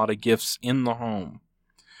receives a lot of gifts in the home.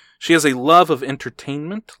 She has a love of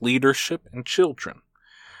entertainment, leadership, and children.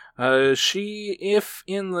 If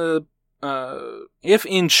in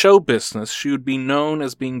show business, she would be known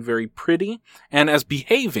as being very pretty and as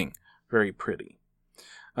behaving very pretty.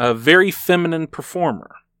 A very feminine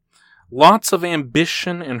performer. Lots of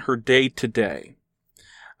ambition in her day-to-day.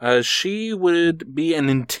 She would be an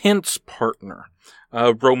intense partner,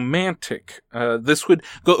 romantic.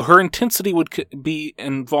 Her intensity would be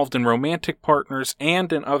involved in romantic partners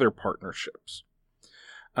and in other partnerships.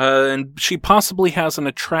 And she possibly has an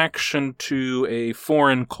attraction to a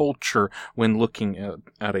foreign culture when looking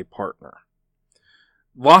at a partner.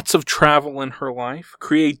 Lots of travel in her life,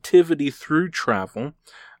 creativity through travel,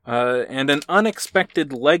 and an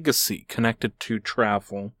unexpected legacy connected to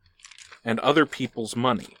travel and other people's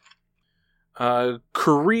money.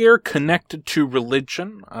 Career connected to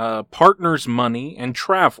religion, partner's money, and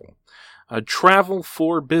travel. Travel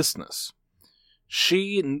for business.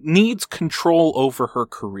 She needs control over her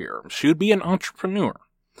career. She would be an entrepreneur.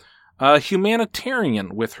 A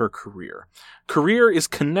humanitarian with her career. Career is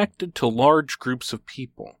connected to large groups of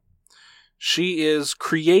people. She is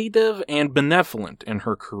creative and benevolent in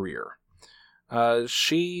her career.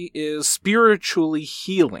 She is spiritually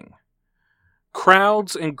healing.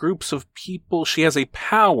 Crowds and groups of people. She has a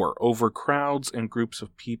power over crowds and groups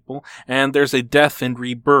of people, and there's a death and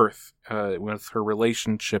rebirth with her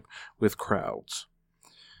relationship with crowds.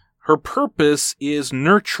 Her purpose is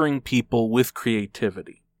nurturing people with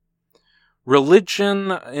creativity.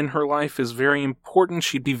 Religion in her life is very important.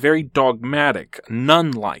 She'd be very dogmatic,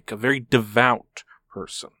 nun-like, a very devout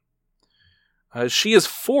person. She is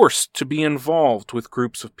forced to be involved with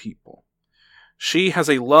groups of people. She has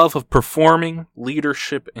a love of performing,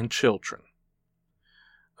 leadership, and children.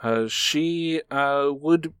 She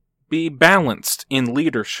would be balanced in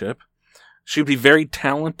leadership. She would be very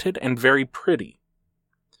talented and very pretty.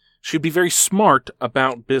 She would be very smart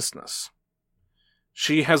about business.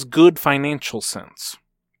 She has good financial sense.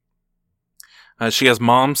 She has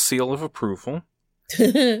mom's seal of approval.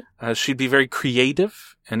 She'd be very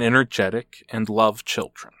creative and energetic and love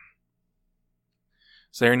children.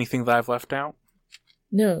 Is there anything that I've left out?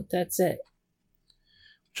 No, that's it.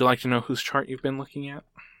 Would you like to know whose chart you've been looking at?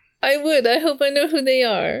 I would. I hope I know who they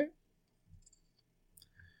are.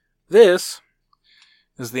 This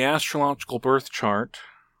is the astrological birth chart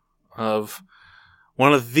of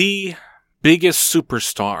one of the biggest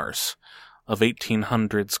superstars of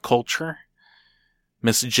 1800s culture,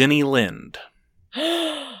 Miss Jenny Lind.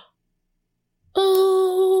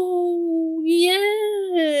 Oh,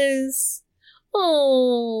 yes.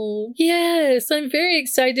 Oh, yes. I'm very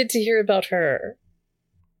excited to hear about her.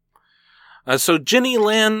 So Jenny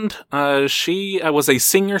Lind, she was a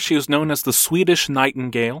singer. She was known as the Swedish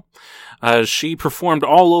Nightingale. She performed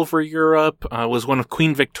all over Europe, was one of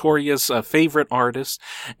Queen Victoria's favorite artists,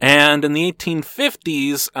 and in the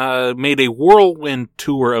 1850s made a whirlwind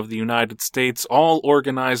tour of the United States, all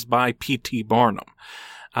organized by P.T. Barnum.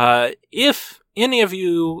 If any of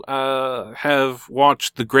you have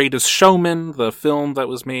watched The Greatest Showman, the film that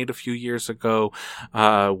was made a few years ago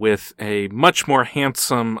with a much more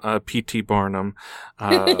handsome P.T. Barnum,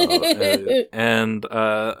 or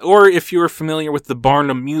if you are familiar with the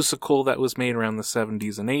Barnum musical that was made around the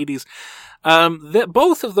 70s and 80s,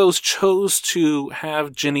 both of those chose to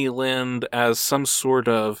have Jenny Lind as some sort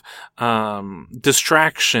of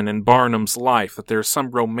distraction in Barnum's life, that there's some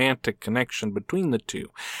romantic connection between the two.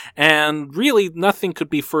 And really, nothing could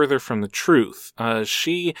be further from the truth.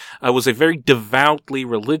 She was a very devoutly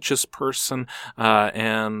religious person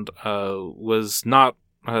and was not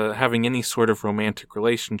having any sort of romantic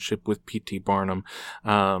relationship with P.T. Barnum.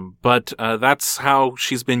 But that's how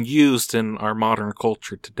she's been used in our modern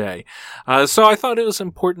culture today. So I thought it was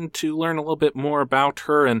important to learn a little bit more about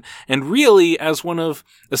her and really as one of,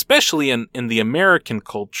 especially in the American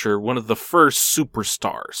culture, one of the first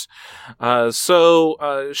superstars.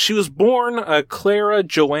 So she was born Clara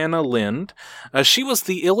Joanna Lind. She was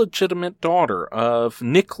the illegitimate daughter of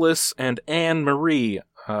Nicholas and Anne Marie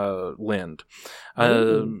Lind.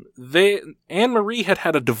 Anne Marie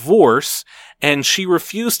had a divorce and she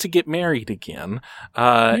refused to get married again.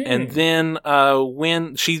 And then,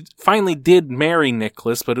 when she finally did marry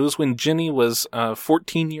Nicholas, but it was when Jenny was,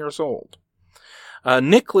 14 years old.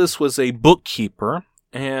 Nicholas was a bookkeeper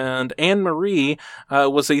and Anne Marie,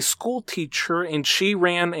 was a school teacher and she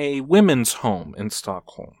ran a women's home in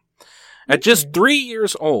Stockholm. At just 3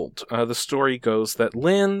 years old, the story goes that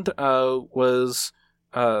Lind was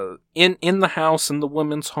in the house in the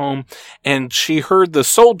woman's home, and she heard the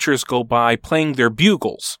soldiers go by playing their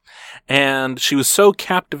bugles. And she was so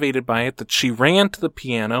captivated by it that she ran to the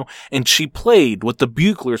piano and she played what the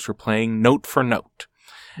buglers were playing note for note.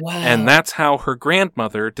 Wow. And that's how her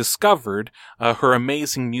grandmother discovered her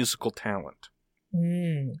amazing musical talent.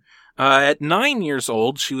 Mm. At 9 years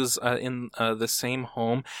old, she was in the same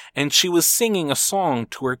home, and she was singing a song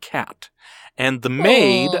to her cat. And the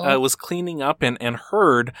maid was cleaning up and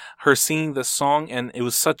heard her singing this song, and it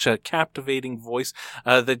was such a captivating voice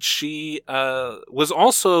that she was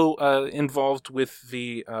also involved with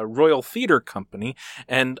the Royal Theatre Company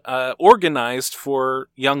and organized for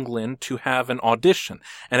young Lind to have an audition.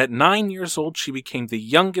 And at 9 years old, she became the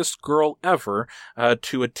youngest girl ever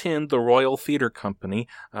to attend the Royal Theatre Company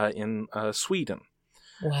in Sweden.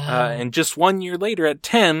 Wow. And just 1 year later, at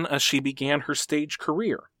 10, she began her stage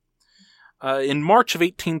career. In March of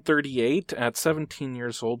 1838, at 17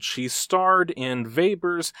 years old, she starred in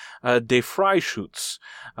Weber's Der Freischütz.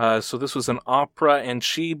 So this was an opera, and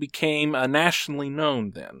she became nationally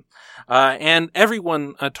known then. And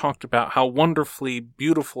everyone talked about how wonderfully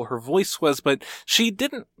beautiful her voice was, but she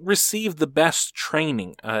didn't receive the best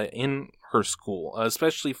training in her school,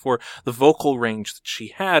 especially for the vocal range that she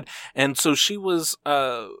had. And so she was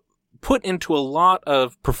put into a lot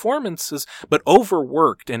of performances, but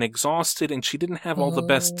overworked and exhausted, and she didn't have all the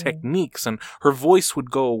best techniques, and her voice would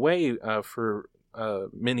go away for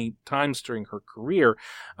many times during her career.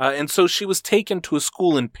 And so she was taken to a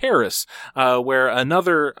school in Paris, where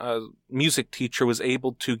another music teacher was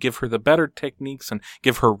able to give her the better techniques and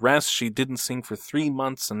give her rest. She didn't sing for 3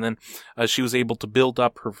 months, and then she was able to build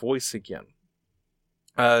up her voice again.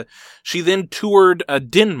 She then toured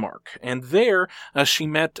Denmark, and there she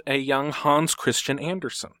met a young Hans Christian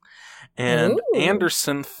Andersen. And Ooh.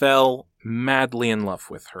 Andersen fell madly in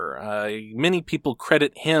love with her. Many people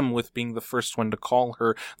credit him with being the first one to call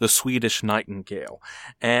her the Swedish Nightingale.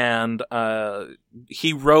 And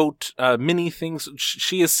he wrote many things.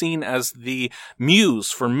 She is seen as the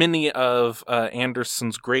muse for many of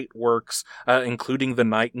Andersen's great works, including The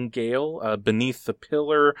Nightingale, Beneath the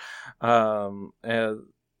Pillar,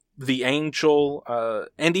 The Angel,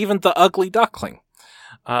 and even The Ugly Duckling.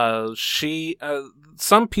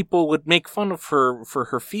 Some people would make fun of her for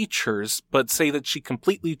her features, but say that she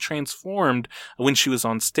completely transformed when she was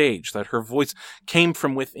on stage, that her voice came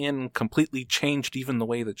from within and completely changed even the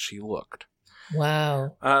way that she looked.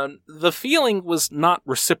 Wow. The feeling was not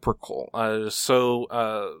reciprocal,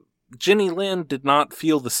 so Jenny Lind did not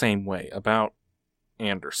feel the same way about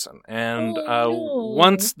Andersen. And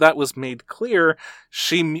once that was made clear,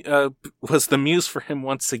 she was the muse for him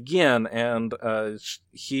once again, and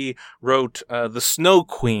he wrote The Snow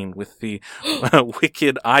Queen with the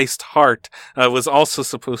wicked iced heart, was also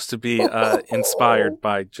supposed to be inspired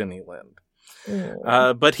by Jenny Lind.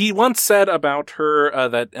 But he once said about her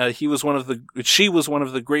that she was one of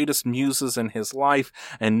the greatest muses in his life,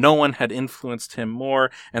 and no one had influenced him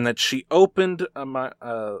more, and that she opened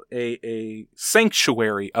a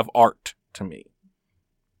sanctuary of art to me.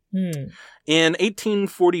 In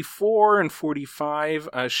 1844 and 45,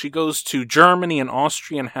 she goes to Germany and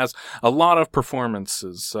Austria and has a lot of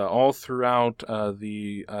performances all throughout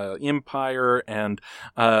the empire, and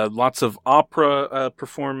lots of opera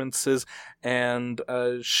performances. And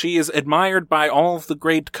she is admired by all of the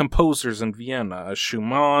great composers in Vienna.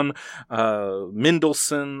 Schumann,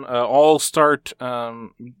 Mendelssohn, all start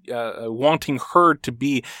wanting her to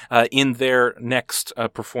be in their next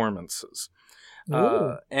performances.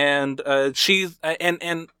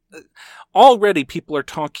 Already people are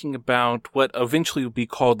talking about what eventually would be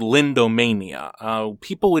called Lindomania.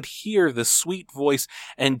 People would hear the sweet voice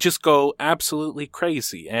and just go absolutely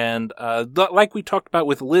crazy. And like we talked about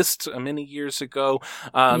with Liszt many years ago,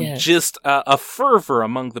 just a fervor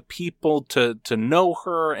among the people to know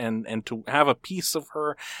her and to have a piece of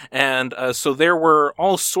her. And so there were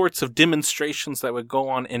all sorts of demonstrations that would go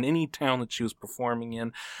on in any town that she was performing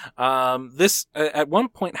in. This at one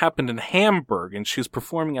point happened in Hamburg, and she was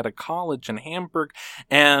performing at a college in Hamburg,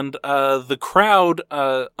 and the crowd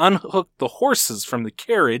unhooked the horses from the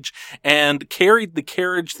carriage and carried the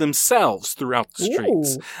carriage themselves throughout the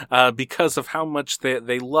streets because of how much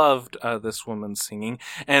they loved this woman singing.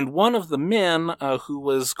 And one of the men who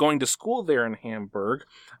was going to school there in Hamburg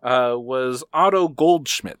was Otto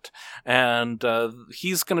Goldschmidt, and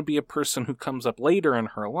he's going to be a person who comes up later in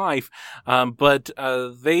her life, but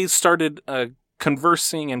they started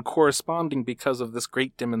conversing and corresponding because of this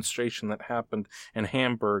great demonstration that happened in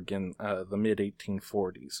Hamburg in the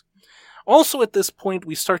mid-1840s. Also at this point,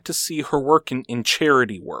 we start to see her work in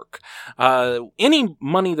charity work. Any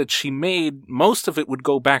money that she made, most of it would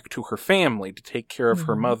go back to her family to take care of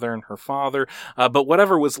her mother and her father. But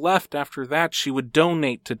whatever was left after that, she would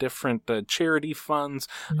donate to different charity funds.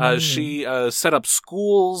 She set up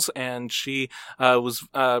schools, and she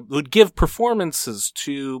would give performances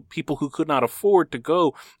to people who could not afford to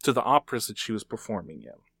go to the operas that she was performing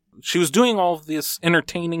in. She was doing all of this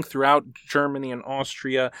entertaining throughout Germany and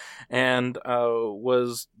Austria, and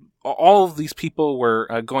all of these people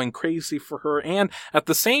were going crazy for her. And at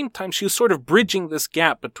the same time, she was sort of bridging this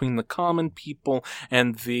gap between the common people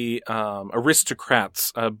and the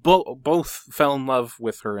aristocrats. Both fell in love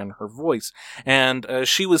with her and her voice. And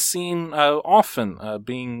she was seen often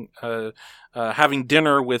being having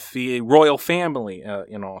dinner with the royal family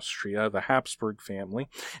in Austria, the Habsburg family.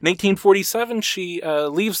 In 1847, she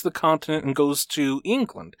leaves the continent and goes to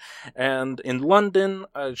England. And in London,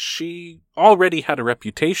 she already had a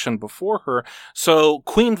reputation before her, so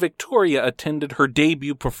Queen Victoria attended her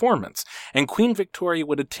debut performance. And Queen Victoria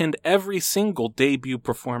would attend every single debut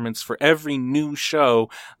performance for every new show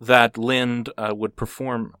that Lind would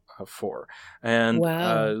perform for. And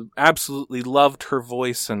absolutely loved her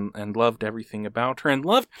voice and loved everything about her, and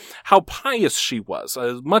loved how pious she was.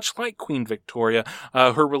 Much like Queen Victoria,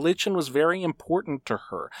 her religion was very important to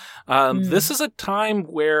her. This is a time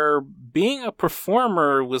where being a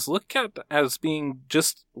performer was looked at as being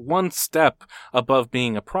just one step above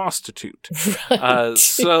being a prostitute. Right.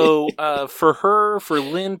 So for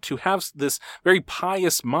Lind to have this very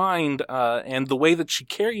pious mind and the way that she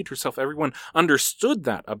carried herself, everyone understood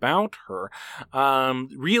that about her.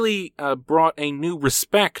 Really brought a new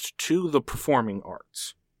respect to the performing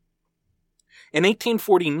arts. In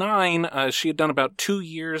 1849, she had done about 2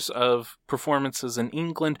 years of performances in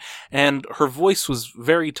England, and her voice was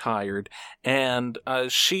very tired, and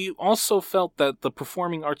she also felt that the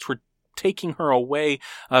performing arts were taking her away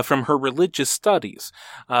from her religious studies.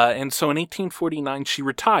 And so in 1849, she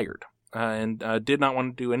retired. And did not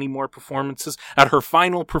want to do any more performances. At her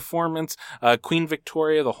final performance, Queen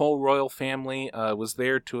Victoria, the whole royal family, was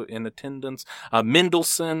there in attendance.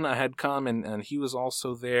 Mendelssohn had come, and he was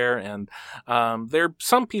also there. And there are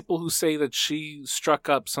some people who say that she struck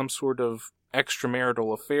up some sort of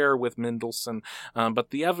extramarital affair with Mendelssohn, but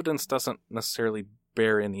the evidence doesn't necessarily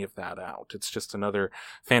bear any of that out. It's just another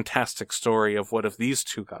fantastic story of what if these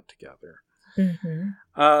two got together.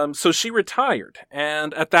 So she retired,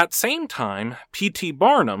 and at that same time, P.T.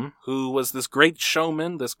 Barnum, who was this great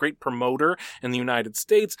showman, this great promoter in the United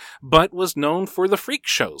States, but was known for the freak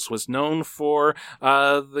shows, was known for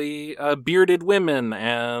the bearded women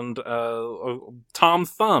and Tom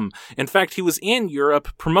Thumb. In fact, he was in Europe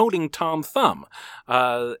promoting Tom Thumb,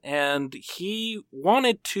 and he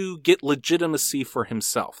wanted to get legitimacy for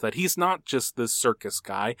himself, that he's not just this circus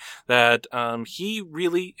guy, that he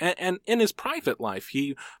really, and in his private life, he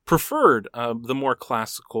preferred the more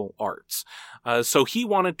classical arts. So he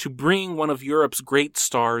wanted to bring one of Europe's great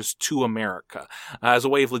stars to America as a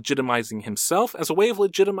way of legitimizing himself, as a way of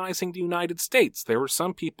legitimizing the United States. There were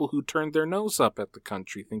some people who turned their nose up at the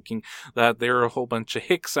country, thinking that there are a whole bunch of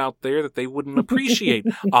hicks out there, that they wouldn't appreciate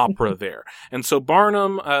opera there. And so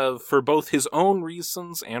Barnum, for both his own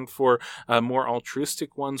reasons and for more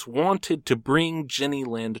altruistic ones, wanted to bring Jenny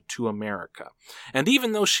Lind to America. And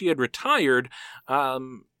even though she had retired,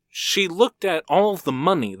 she looked at all of the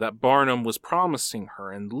money that Barnum was promising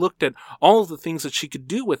her and looked at all of the things that she could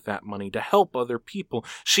do with that money to help other people.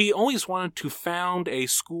 She always wanted to found a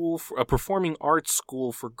performing arts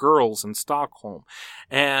school for girls in Stockholm.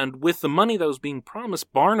 And with the money that was being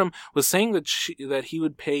promised, Barnum was saying that he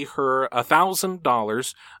would pay her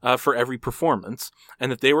 $1,000 for every performance,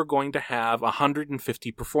 and that they were going to have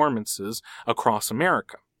 150 performances across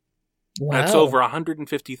America. Wow. That's over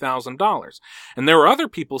 $150,000. And there were other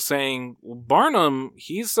people saying, Barnum,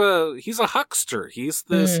 he's a huckster. He's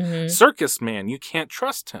this circus man. You can't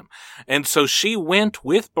trust him. And so she went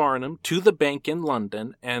with Barnum to the bank in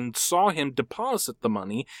London and saw him deposit the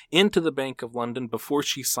money into the Bank of London before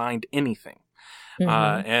she signed anything.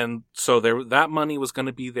 And so that money was going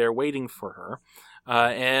to be there waiting for her.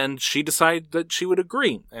 And she decided that she would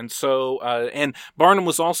agree. And so, and Barnum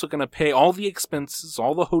was also going to pay all the expenses,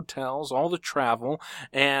 all the hotels, all the travel,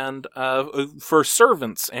 and for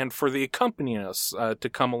servants and for the accompanists to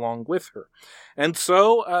come along with her. And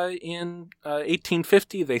so in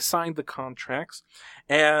 1850, they signed the contracts.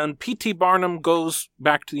 And P.T. Barnum goes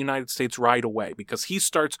back to the United States right away because he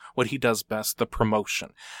starts what he does best, the promotion.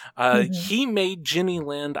 He made Jenny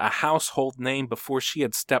Lind a household name before she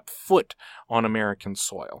had stepped foot on American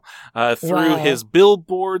soil. Through his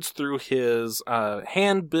billboards, through his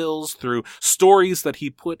handbills, through stories that he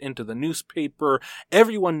put into the newspaper,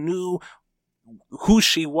 everyone knew who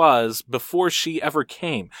she was before she ever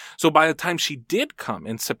came. So by the time she did come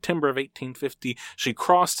in September of 1850, she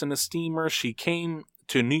crossed in a steamer, she came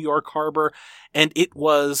to New York Harbor, and it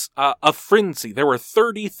was a frenzy. There were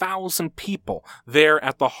 30,000 people there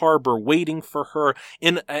at the harbor waiting for her,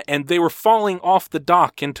 and they were falling off the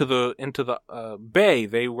dock into the bay.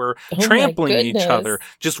 They were trampling each other,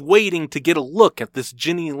 just waiting to get a look at this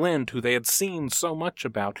Jenny Lind, who they had seen so much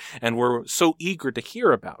about and were so eager to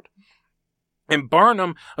hear about. And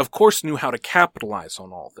Barnum, of course, knew how to capitalize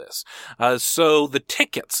on all this. So the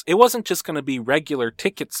tickets, it wasn't just going to be regular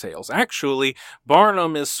ticket sales. Actually,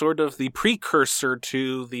 Barnum is sort of the precursor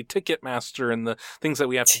to the Ticketmaster and the things that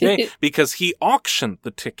we have today because he auctioned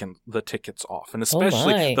the tickets off. And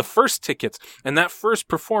especially the first tickets. And that first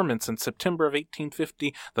performance in September of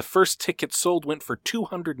 1850, the first ticket sold went for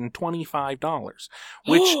 $225,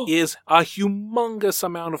 which is a humongous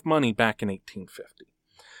amount of money back in 1850.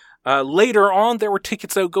 Later on, there were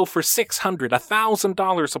tickets that would go for $600,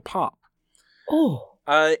 $1,000 a pop. Oh.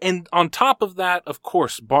 And on top of that, of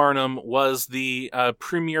course, Barnum was the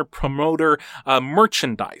premier promoter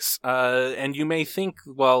merchandise. And you may think,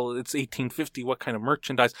 well, it's 1850, what kind of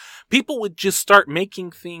merchandise? People would just start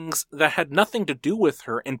making things that had nothing to do with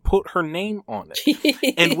her and put her name on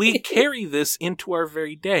it. And we carry this into our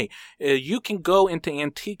very day. You can go into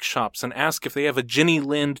antique shops and ask if they have a Jenny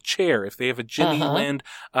Lind chair, if they have a Jenny Lind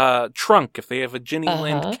trunk, if they have a Jenny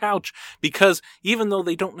Lind couch, because even though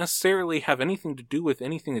they don't necessarily have anything to do with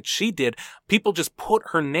anything that she did, people just put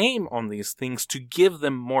her name on these things to give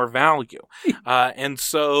them more value. And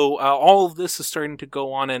so all of this is starting to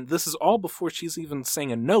go on, and this is all before she's even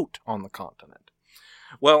saying a note on the continent.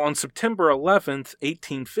 Well, on September 11th,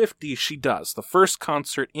 1850, she does the first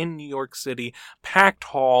concert in New York City, packed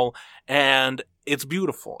hall, and it's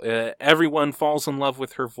beautiful. Everyone falls in love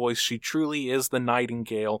with her voice. She truly is the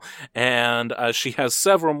Nightingale, and she has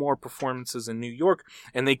several more performances in New York,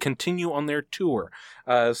 and they continue on their tour.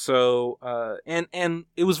 And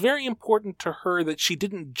it was very important to her that she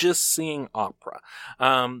didn't just sing opera.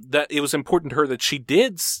 That it was important to her that she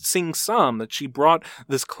did sing some, that she brought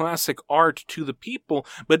this classic art to the people,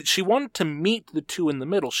 but she wanted to meet the two in the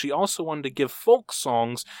middle. She also wanted to give folk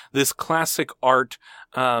songs this classic art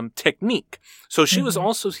technique. So she was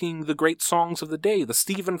also singing the great songs of the day, the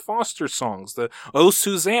Stephen Foster songs, the O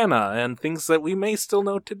Susanna, and things that we may still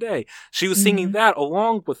know today. She was singing that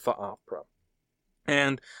along with the opera.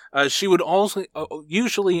 And she would also,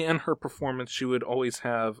 usually in her performance, she would always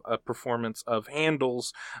have a performance of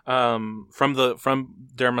Handel's from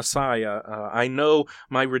Der Messiah. I know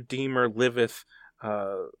my Redeemer liveth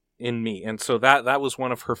in me. And so that was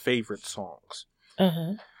one of her favorite songs.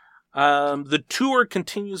 The tour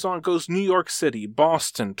continues on, goes New York City,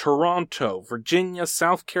 Boston, Toronto, Virginia,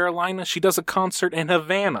 South Carolina. She does a concert in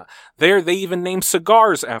Havana. There, they even named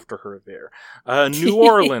cigars after her there. New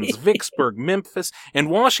Orleans, Vicksburg, Memphis, and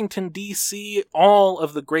Washington, D.C. All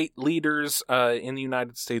of the great leaders in the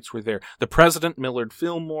United States were there. The President, Millard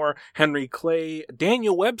Fillmore, Henry Clay,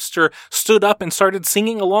 Daniel Webster stood up and started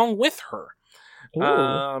singing along with her.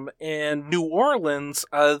 And New Orleans,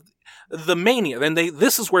 the mania, and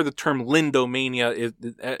this is where the term Lindomania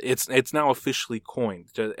it's now officially coined.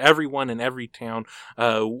 Everyone in every town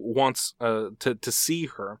wants to see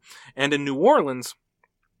her, and in New Orleans,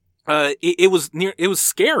 it was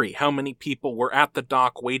scary how many people were at the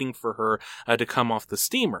dock waiting for her to come off the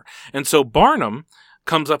steamer, and so Barnum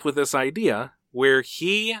comes up with this idea where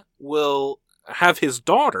he will have his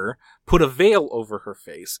daughter put a veil over her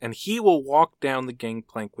face, and he will walk down the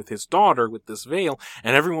gangplank with his daughter with this veil,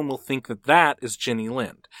 and everyone will think that is Jenny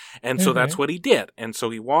Lind. And so that's what he did. And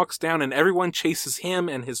so he walks down, and everyone chases him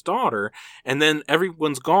and his daughter, and then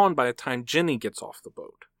everyone's gone by the time Jenny gets off the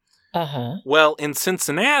boat. Well, in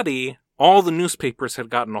Cincinnati, all the newspapers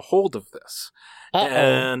had gotten a hold of this.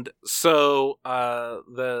 And so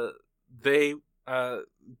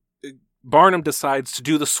Barnum decides to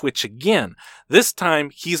do the switch again. This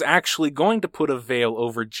time, he's actually going to put a veil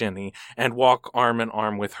over Jenny and walk arm in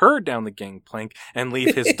arm with her down the gangplank and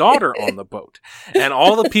leave his daughter on the boat. And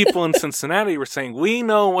all the people in Cincinnati were saying, we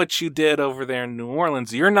know what you did over there in New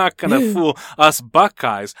Orleans. You're not going to fool us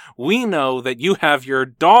Buckeyes. We know that you have your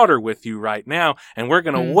daughter with you right now, and we're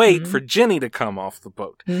going to wait for Jenny to come off the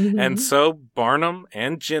boat. And so Barnum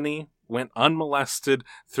and Jenny went unmolested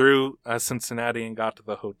through Cincinnati and got to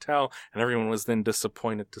the hotel, and everyone was then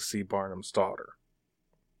disappointed to see Barnum's daughter.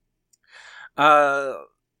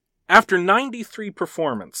 After 93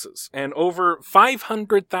 performances and over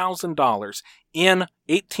 $500,000 in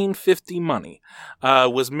 1850 money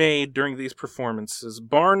was made during these performances,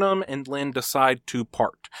 Barnum and Lind decide to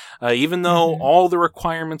part. Even though all the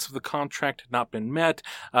requirements of the contract had not been met,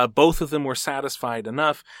 both of them were satisfied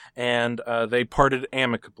enough, and they parted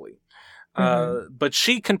amicably. But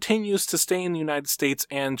she continues to stay in the United States,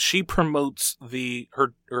 and she promotes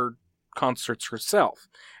her concerts herself.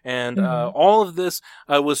 And all of this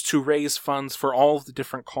was to raise funds for all of the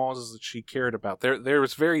different causes that she cared about. There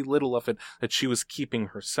was very little of it that she was keeping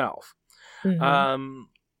herself.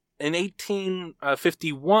 In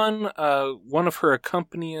 1851, one of her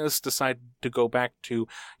accompanies decided to go back to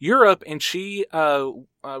Europe, and she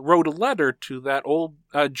wrote a letter to that old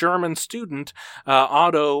German student,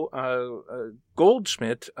 Otto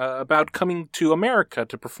Goldschmidt, about coming to America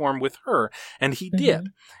to perform with her, and he did.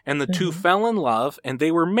 And the two fell in love, and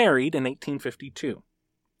they were married in 1852.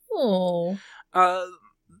 Oh.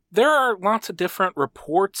 There are lots of different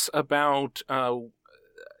reports about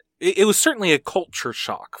it was certainly a culture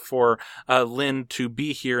shock for Lind to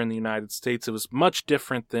be here in the United States. It was much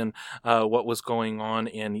different than what was going on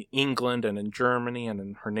in England and in Germany and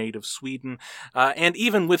in her native Sweden. And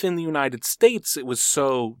even within the United States, it was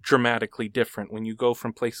so dramatically different when you go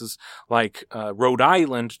from places like Rhode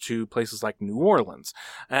Island to places like New Orleans.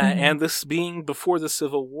 And this being before the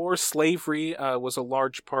Civil War, slavery was a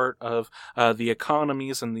large part of the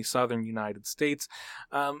economies in the southern United States.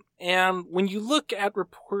 And when you look at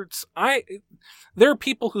reports, there are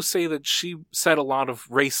people who say that she said a lot of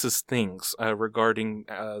racist things regarding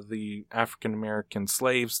the African American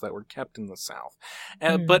slaves that were kept in the South.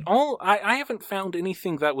 But I haven't found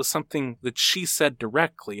anything that was something that she said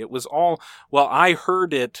directly. It was all, well, I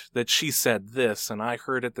heard it that she said this, and I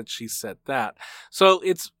heard it that she said that. So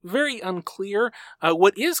it's very unclear.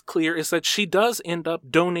 What is clear is that she does end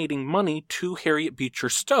up donating money to Harriet Beecher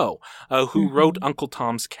Stowe, who wrote Uncle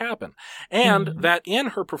Tom's Cabin. And that in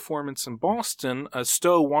her performance in Boston,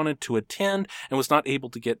 Stowe wanted to attend and was not able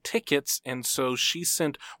to get tickets, and so she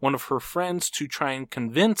sent one of her friends to try and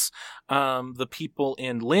convince the people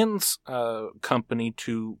in Lind's company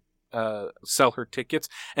to sell her tickets,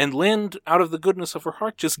 and Lind, out of the goodness of her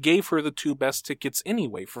heart, just gave her the two best tickets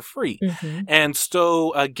anyway for free. And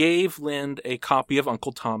Stowe gave Lind a copy of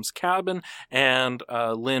Uncle Tom's Cabin, and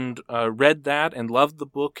Lind read that and loved the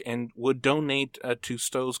book and would donate to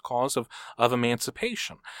Stowe's cause of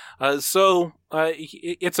emancipation. So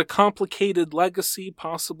it's a complicated legacy,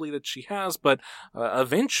 possibly, that she has, but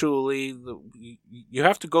eventually you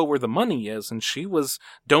have to go where the money is, and she was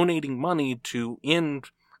donating money to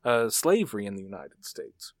end slavery in the United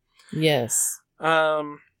States. Yes.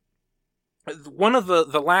 One of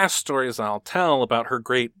the last stories I'll tell about her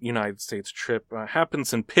great United States trip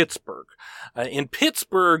happens in Pittsburgh. In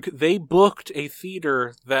Pittsburgh, they booked a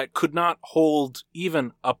theater that could not hold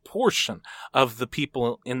even a portion of the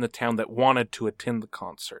people in the town that wanted to attend the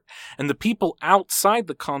concert. And the people outside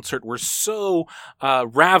the concert were so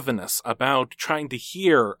ravenous about trying to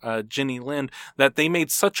hear Jenny Lind that they made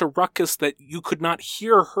such a ruckus that you could not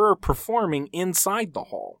hear her performing inside the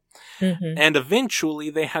hall. And eventually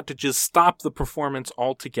they had to just stop the performance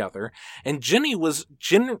altogether. And Jenny was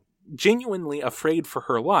genuinely afraid for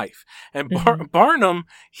her life. And Barnum,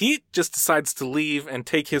 he just decides to leave and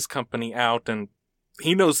take his company out, and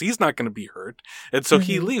he knows he's not going to be hurt. And so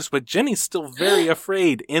he leaves, but Jenny's still very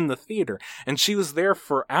afraid in the theater. And she was there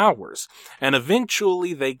for hours. And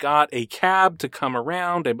eventually they got a cab to come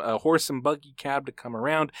around, a horse and buggy cab to come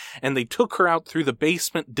around, and they took her out through the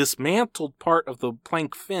basement, dismantled part of the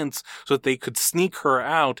plank fence so that they could sneak her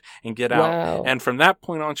out and get out. Wow. And from that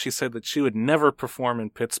point on, she said that she would never perform in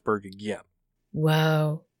Pittsburgh again.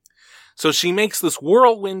 Wow. So she makes this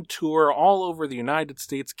whirlwind tour all over the United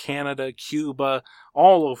States, Canada, Cuba,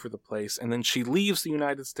 all over the place. And then she leaves the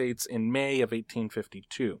United States in May of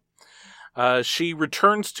 1852. She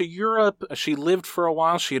returns to Europe. She lived for a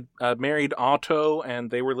while. She had married Otto, and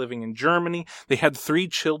they were living in Germany. They had 3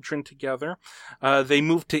 children together. They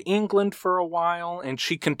moved to England for a while, and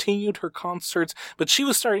she continued her concerts, but she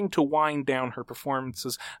was starting to wind down her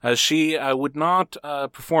performances. She would not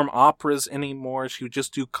perform operas anymore. She would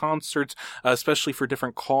just do concerts, especially for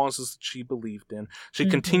different causes that she believed in. She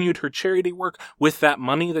continued her charity work. With that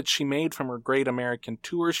money that she made from her great American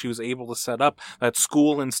tour, she was able to set up that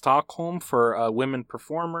school in Stockholm for women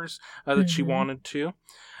performers that she wanted to.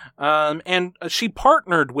 And she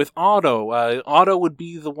partnered with Otto. Otto would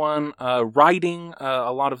be the one writing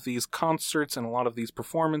a lot of these concerts and a lot of these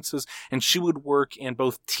performances, and she would work in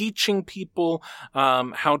both teaching people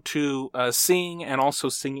how to sing and also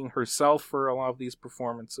singing herself for a lot of these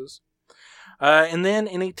performances. And then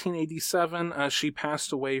in 1887, she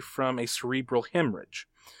passed away from a cerebral hemorrhage.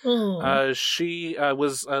 She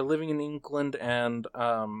was living in England, and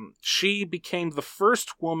she became the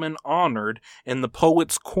first woman honored in the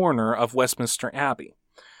Poets' Corner of Westminster Abbey.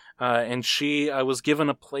 And she was given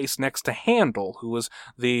a place next to Handel, who was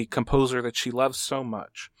the composer that she loved so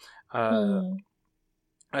much.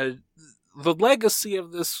 The legacy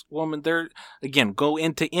of this woman, there again, go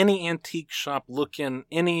into any antique shop, look in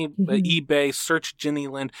any eBay, search Jenny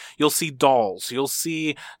Lind. You'll see dolls, you'll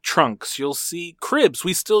see trunks, you'll see cribs.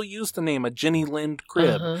 We still use the name a Jenny Lind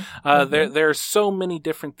crib. There are so many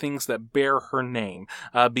different things that bear her name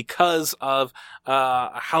because of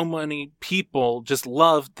how many people just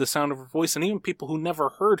loved the sound of her voice, and even people who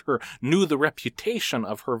never heard her knew the reputation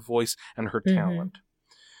of her voice and her talent.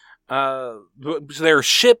 There are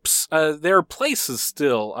ships, there are places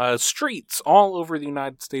still, streets all over the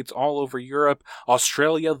United States, all over Europe,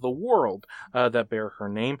 Australia, the world, that bear her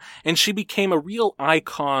name. And she became a real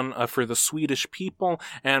icon for the Swedish people.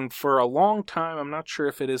 And for a long time, I'm not sure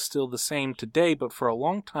if it is still the same today, but for a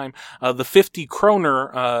long time, the 50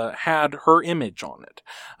 kroner had her image on it.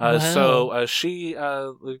 Wow. So she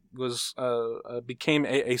became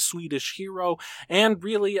a Swedish hero, and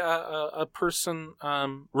really a person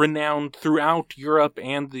renowned throughout Europe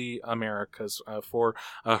and the Americas for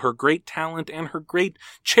her great talent and her great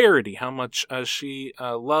charity, how much she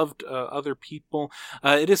loved other people.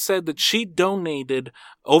 It is said that she donated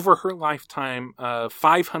over her lifetime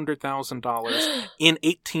 $500,000 in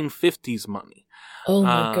 1850s money. Oh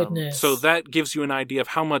my goodness. So that gives you an idea of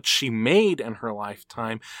how much she made in her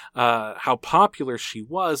lifetime, how popular she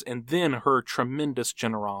was, and then her tremendous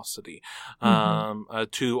generosity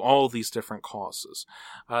to all these different causes.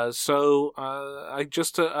 So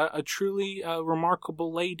just a truly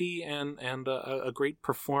remarkable lady and a great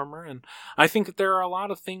performer. And I think that there are a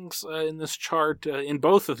lot of things in this chart, in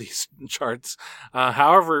both of these charts,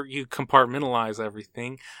 however you compartmentalize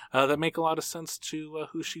everything, that make a lot of sense to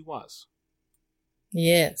who she was.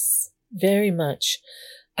 Yes, very much.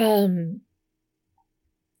 I'm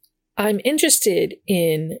interested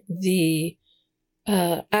in the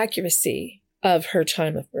accuracy of her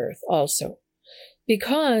time of birth also,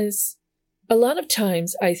 because a lot of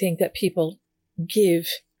times I think that people give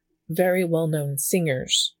very well-known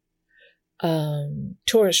singers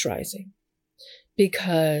Taurus rising,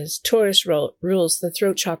 because Taurus rules the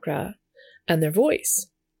throat chakra and their voice.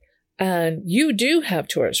 And you do have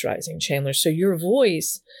Taurus rising, Chandler. So your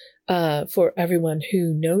voice, for everyone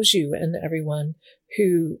who knows you and everyone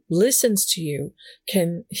who listens to you,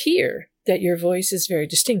 can hear that your voice is very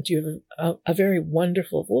distinct. You have a very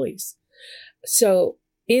wonderful voice. So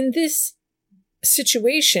in this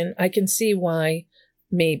situation, I can see why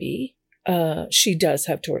maybe she does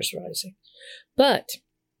have Taurus rising. But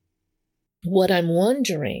what I'm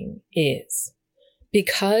wondering is,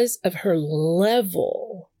 because of her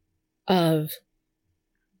level of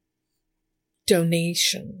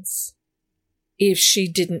donations, if she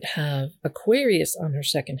didn't have Aquarius on her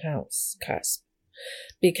second house cusp,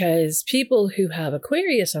 because people who have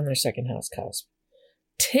Aquarius on their second house cusp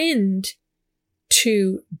tend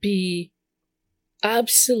to be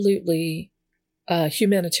absolutely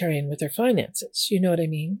humanitarian with their finances. You know what I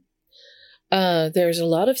mean? There's a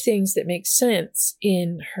lot of things that make sense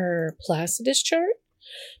in her Placidus chart,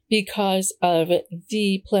 because of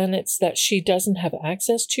the planets that she doesn't have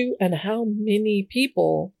access to and how many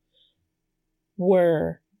people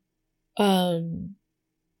were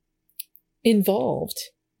involved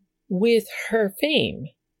with her fame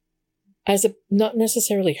as not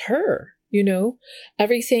necessarily her, you know,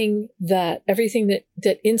 everything that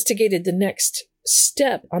instigated the next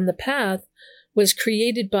step on the path was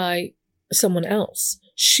created by someone else.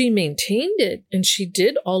 She maintained it and she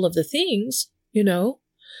did all of the things, you know.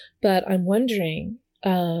 But I'm wondering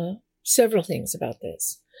several things about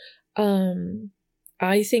this.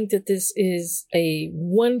 I think that this is a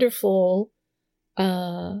wonderful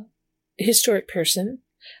historic person,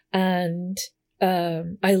 and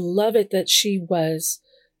I love it that she was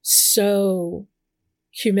so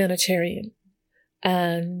humanitarian.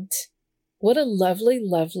 And what a lovely,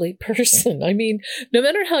 lovely person. I mean, no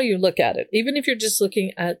matter how you look at it, even if you're just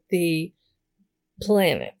looking at the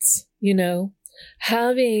planets, you know,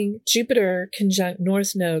 having Jupiter conjunct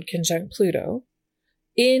North Node conjunct Pluto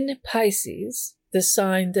in Pisces the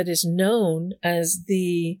sign that is known as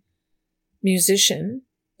the musician,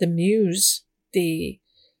 the muse, the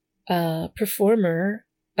performer,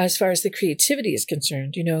 as far as the creativity is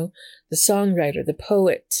concerned, the songwriter, the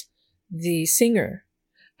poet, the singer,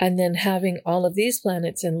 and then having all of these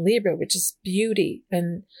planets in Libra, which is beauty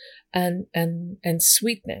and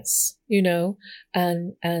sweetness,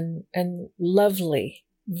 and lovely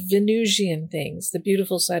Venusian things, the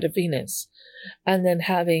beautiful side of Venus, and then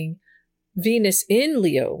having Venus in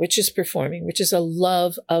Leo, which is performing, which is a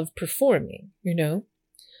love of performing,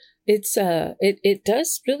 it's it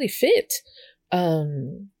does really fit.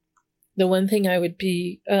 The one thing I would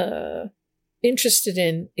be interested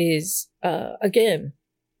in is again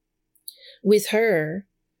with her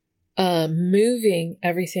moving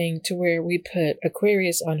everything to where we put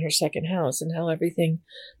Aquarius on her second house and how everything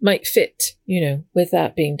might fit, with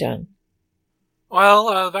that being done.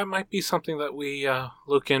 Well, that might be something that we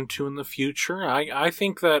look into in the future. I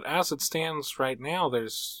think that as it stands right now,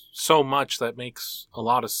 there's so much that makes a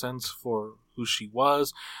lot of sense for who she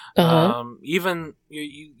was. Even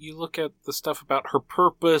you look at the stuff about her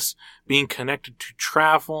purpose being connected to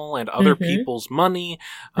travel and other people's money.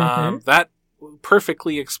 That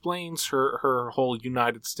perfectly explains her whole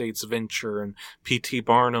United States venture and P.T.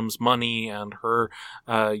 Barnum's money and her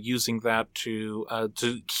using that to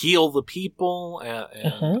heal the people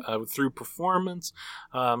and through performance.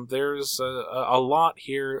 There's a lot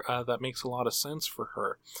here that makes a lot of sense for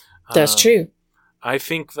her. That's true. I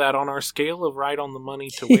think that on our scale of right on the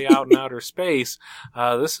money to way out in outer space,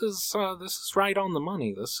 this is right on the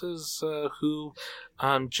money. This is who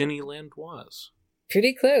Jenny Lind was.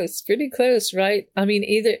 Pretty close, right? I mean,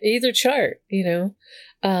 either chart,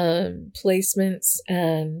 placements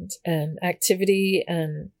and activity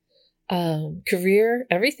and career,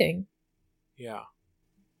 everything. Yeah.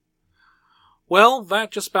 Well,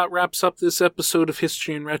 that just about wraps up this episode of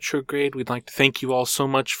History in Retrograde. We'd like to thank you all so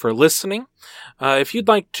much for listening. If you'd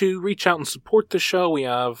like to reach out and support the show, we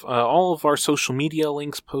have all of our social media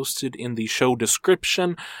links posted in the show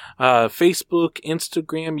description. Facebook,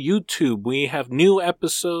 Instagram, YouTube. We have new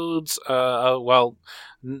episodes,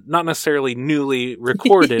 not necessarily newly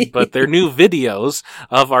recorded, but they're new videos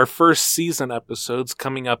of our first season episodes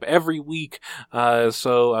coming up every week.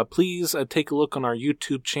 So please take a look on our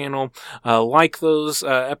YouTube channel. Like those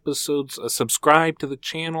episodes, subscribe to the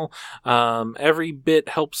channel. Every bit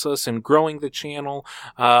helps us in growing the channel.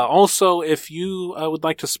 Also, if you would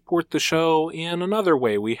like to support the show in another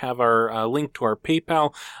way, we have our link to our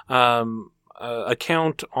PayPal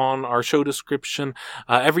account on our show description.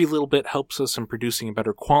 Every little bit helps us in producing a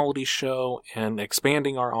better quality show and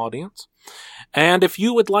expanding our audience. And if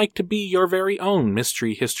you would like to be your very own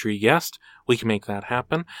Mystery History guest, we can make that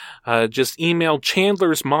happen. Just email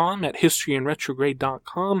Chandler's mom at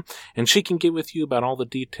historyinretrograde.com, and she can get with you about all the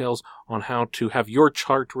details on how to have your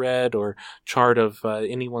chart read or chart of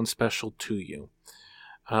anyone special to you.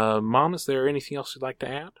 Mom, is there anything else you'd like to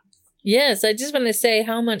add? Yes, I just want to say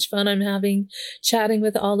how much fun I'm having chatting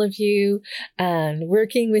with all of you and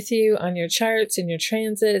working with you on your charts and your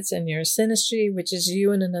transits and your synastry, which is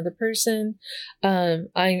you and another person. I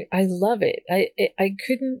love it. I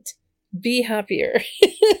couldn't be happier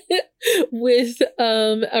with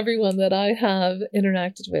everyone that I have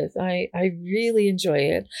interacted with. I really enjoy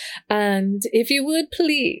it. And if you would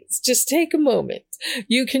please just take a moment,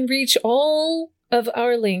 you can reach all of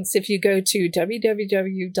our links if you go to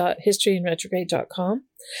www.historyinretrograde.com,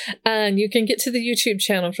 and you can get to the YouTube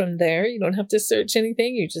channel from there. You don't have to search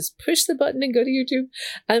anything. You just push the button and go to YouTube.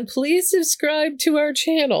 And please subscribe to our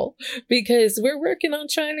channel because we're working on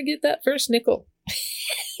trying to get that first nickel.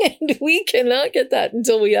 And we cannot get that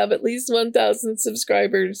until we have at least 1,000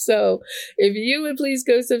 subscribers. So if you would please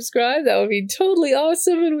go subscribe, that would be totally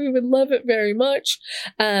awesome and we would love it very much.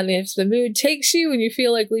 And if the mood takes you and you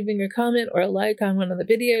feel like leaving a comment or a like on one of the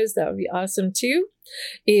videos, that would be awesome too.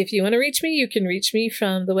 If you want to reach me, you can reach me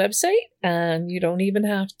from the website and you don't even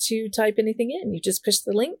have to type anything in. You just push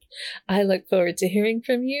the link. I look forward to hearing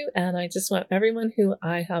from you, and I just want everyone who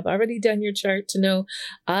I have already done your chart to know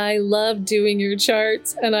I love doing your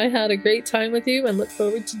charts and I had a great time with you and look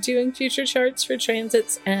forward to doing future charts for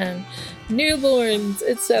transits and newborns,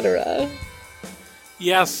 etc.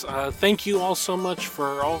 Yes, thank you all so much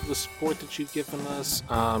for all of the support that you've given us.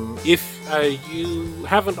 If you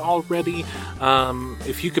haven't already,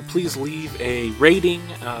 if you could please leave a rating,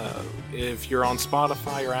 if you're on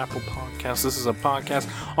Spotify or Apple Podcasts. This is a podcast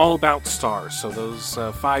all about stars, so those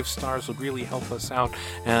 5 stars would really help us out,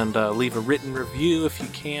 and leave a written review if you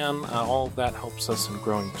can. All of that helps us in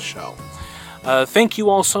growing the show. Thank you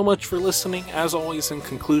all so much for listening. As always, in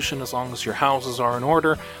conclusion, as long as your houses are in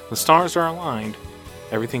order, the stars are aligned,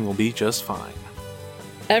 everything will be just fine.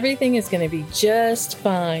 Everything is going to be just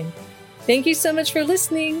fine. Thank you so much for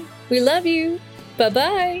listening. We love you.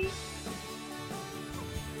 Bye-bye.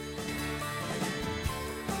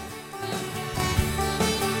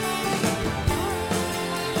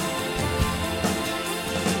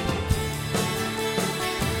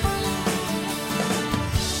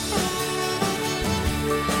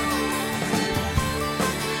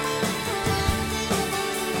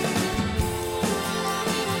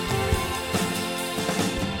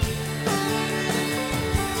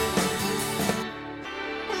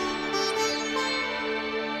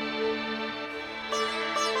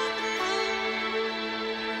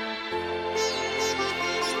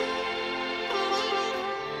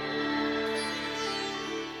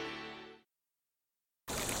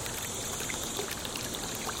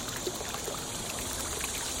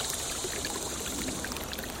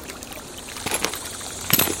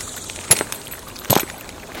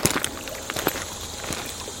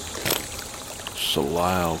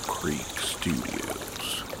 Salal Creek Studios.